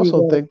 But I yeah,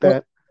 also think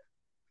that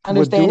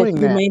with understand that doing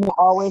you that, may not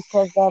always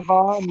catch that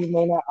ball, and you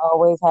may not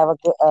always have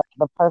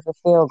the perfect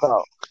field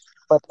goal,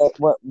 but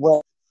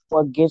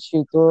what gets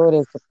you through it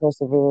is the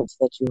perseverance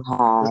that you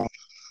have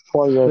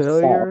for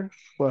yourself. failure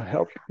will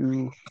help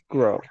you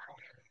grow.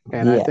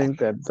 And I Yeah, think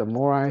that the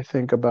more I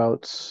think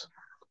about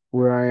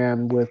where I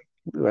am with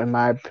and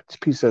my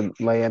piece of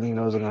land, is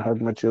I'm gonna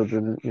hug my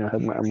children,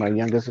 hug my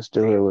youngest is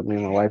still here with me,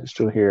 my wife is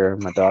still here,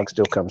 my dog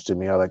still comes to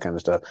me, all that kind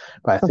of stuff.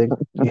 But I think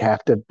you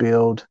have to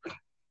build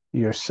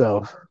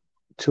yourself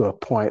to a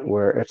point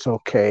where it's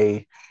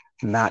okay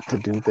not to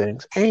do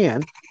things.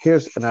 And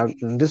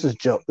and this is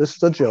joke. This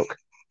is a joke.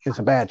 It's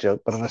a bad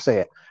joke, but I'm gonna say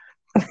it.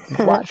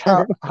 Watch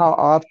how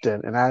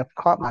often, and I've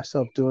caught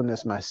myself doing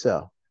this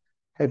myself.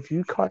 Have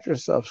you caught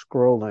yourself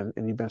scrolling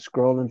and you've been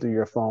scrolling through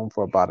your phone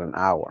for about an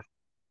hour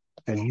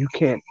and you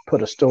can't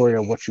put a story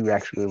of what you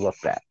actually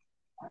looked at?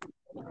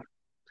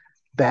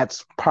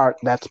 That's part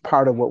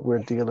of what we're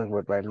dealing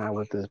with right now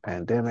with this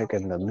pandemic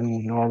and the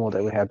new normal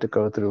that we have to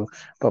go through.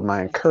 But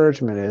my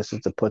encouragement is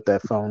to put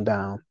that phone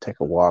down, take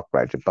a walk,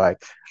 ride your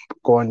bike,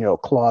 go in your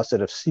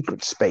closet of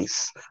secret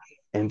space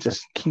and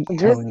just keep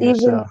just telling even,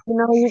 yourself.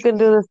 you can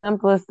do the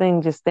simplest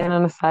thing. Just stand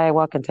on the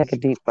sidewalk and take a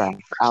deep breath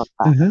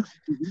outside. Mm-hmm.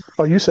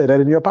 Oh, you say that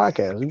in your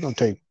podcast. You're gonna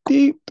take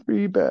deep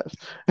 3 breaths.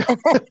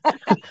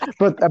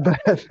 but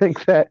I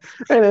think that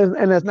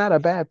and it's not a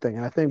bad thing.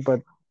 And I think, but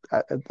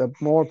the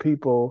more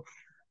people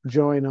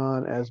join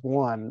on as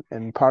one,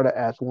 and part of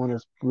as one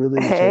is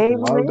really Hey taking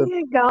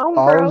man, go on,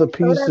 all of bro. the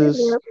Throw that in pieces,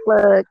 there,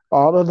 plug.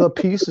 all of the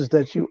pieces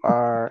that you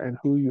are and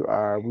who you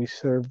are. We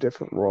serve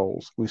different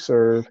roles. We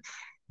serve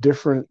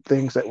different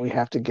things that we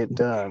have to get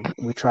done.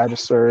 We try to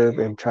serve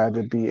and try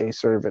to be a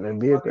servant and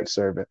be a good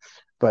servant,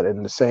 but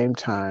in the same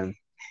time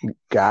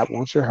God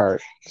wants your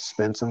heart.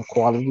 Spend some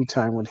quality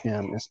time with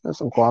Him and spend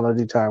some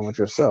quality time with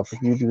yourself.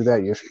 If you do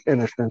that, your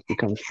inner strength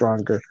becomes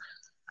stronger.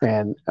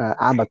 And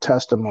I'm a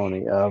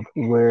testimony of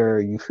where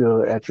you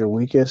feel at your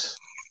weakest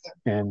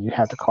and you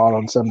have to call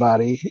on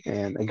somebody.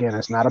 And again,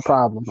 it's not a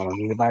problem. I don't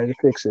need anybody to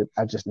fix it.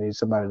 I just need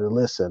somebody to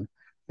listen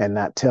and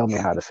not tell me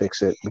how to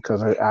fix it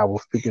because I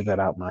will figure that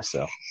out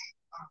myself.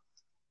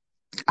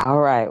 All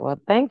right. Well,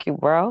 thank you,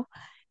 bro.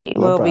 He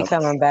No will be problem.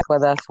 coming back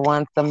with us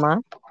once a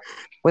month.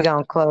 We're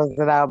gonna close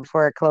it out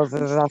before it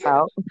closes us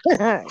out.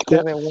 Because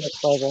Yeah, it will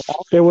close us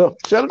out. it will.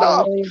 Shut it I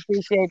off. really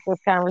appreciate this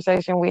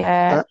conversation we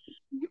had. Uh,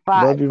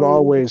 love you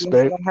Please, if always, you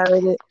babe. haven't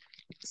heard it,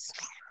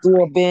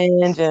 do a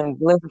binge and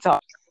listen to all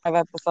 5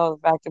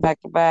 episodes back to back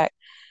to back.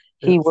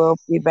 Yeah. He will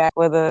be back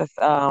with us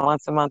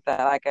once a month.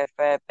 Like I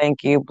said,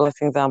 thank you.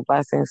 Blessings on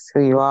blessings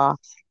to you all.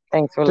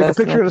 Thanks for Take a listening.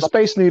 picture of the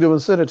Space Needle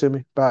and send it to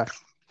me. Bye.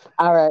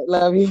 All right.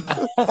 Love you.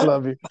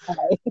 Love you.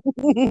 Bye.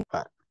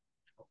 Bye.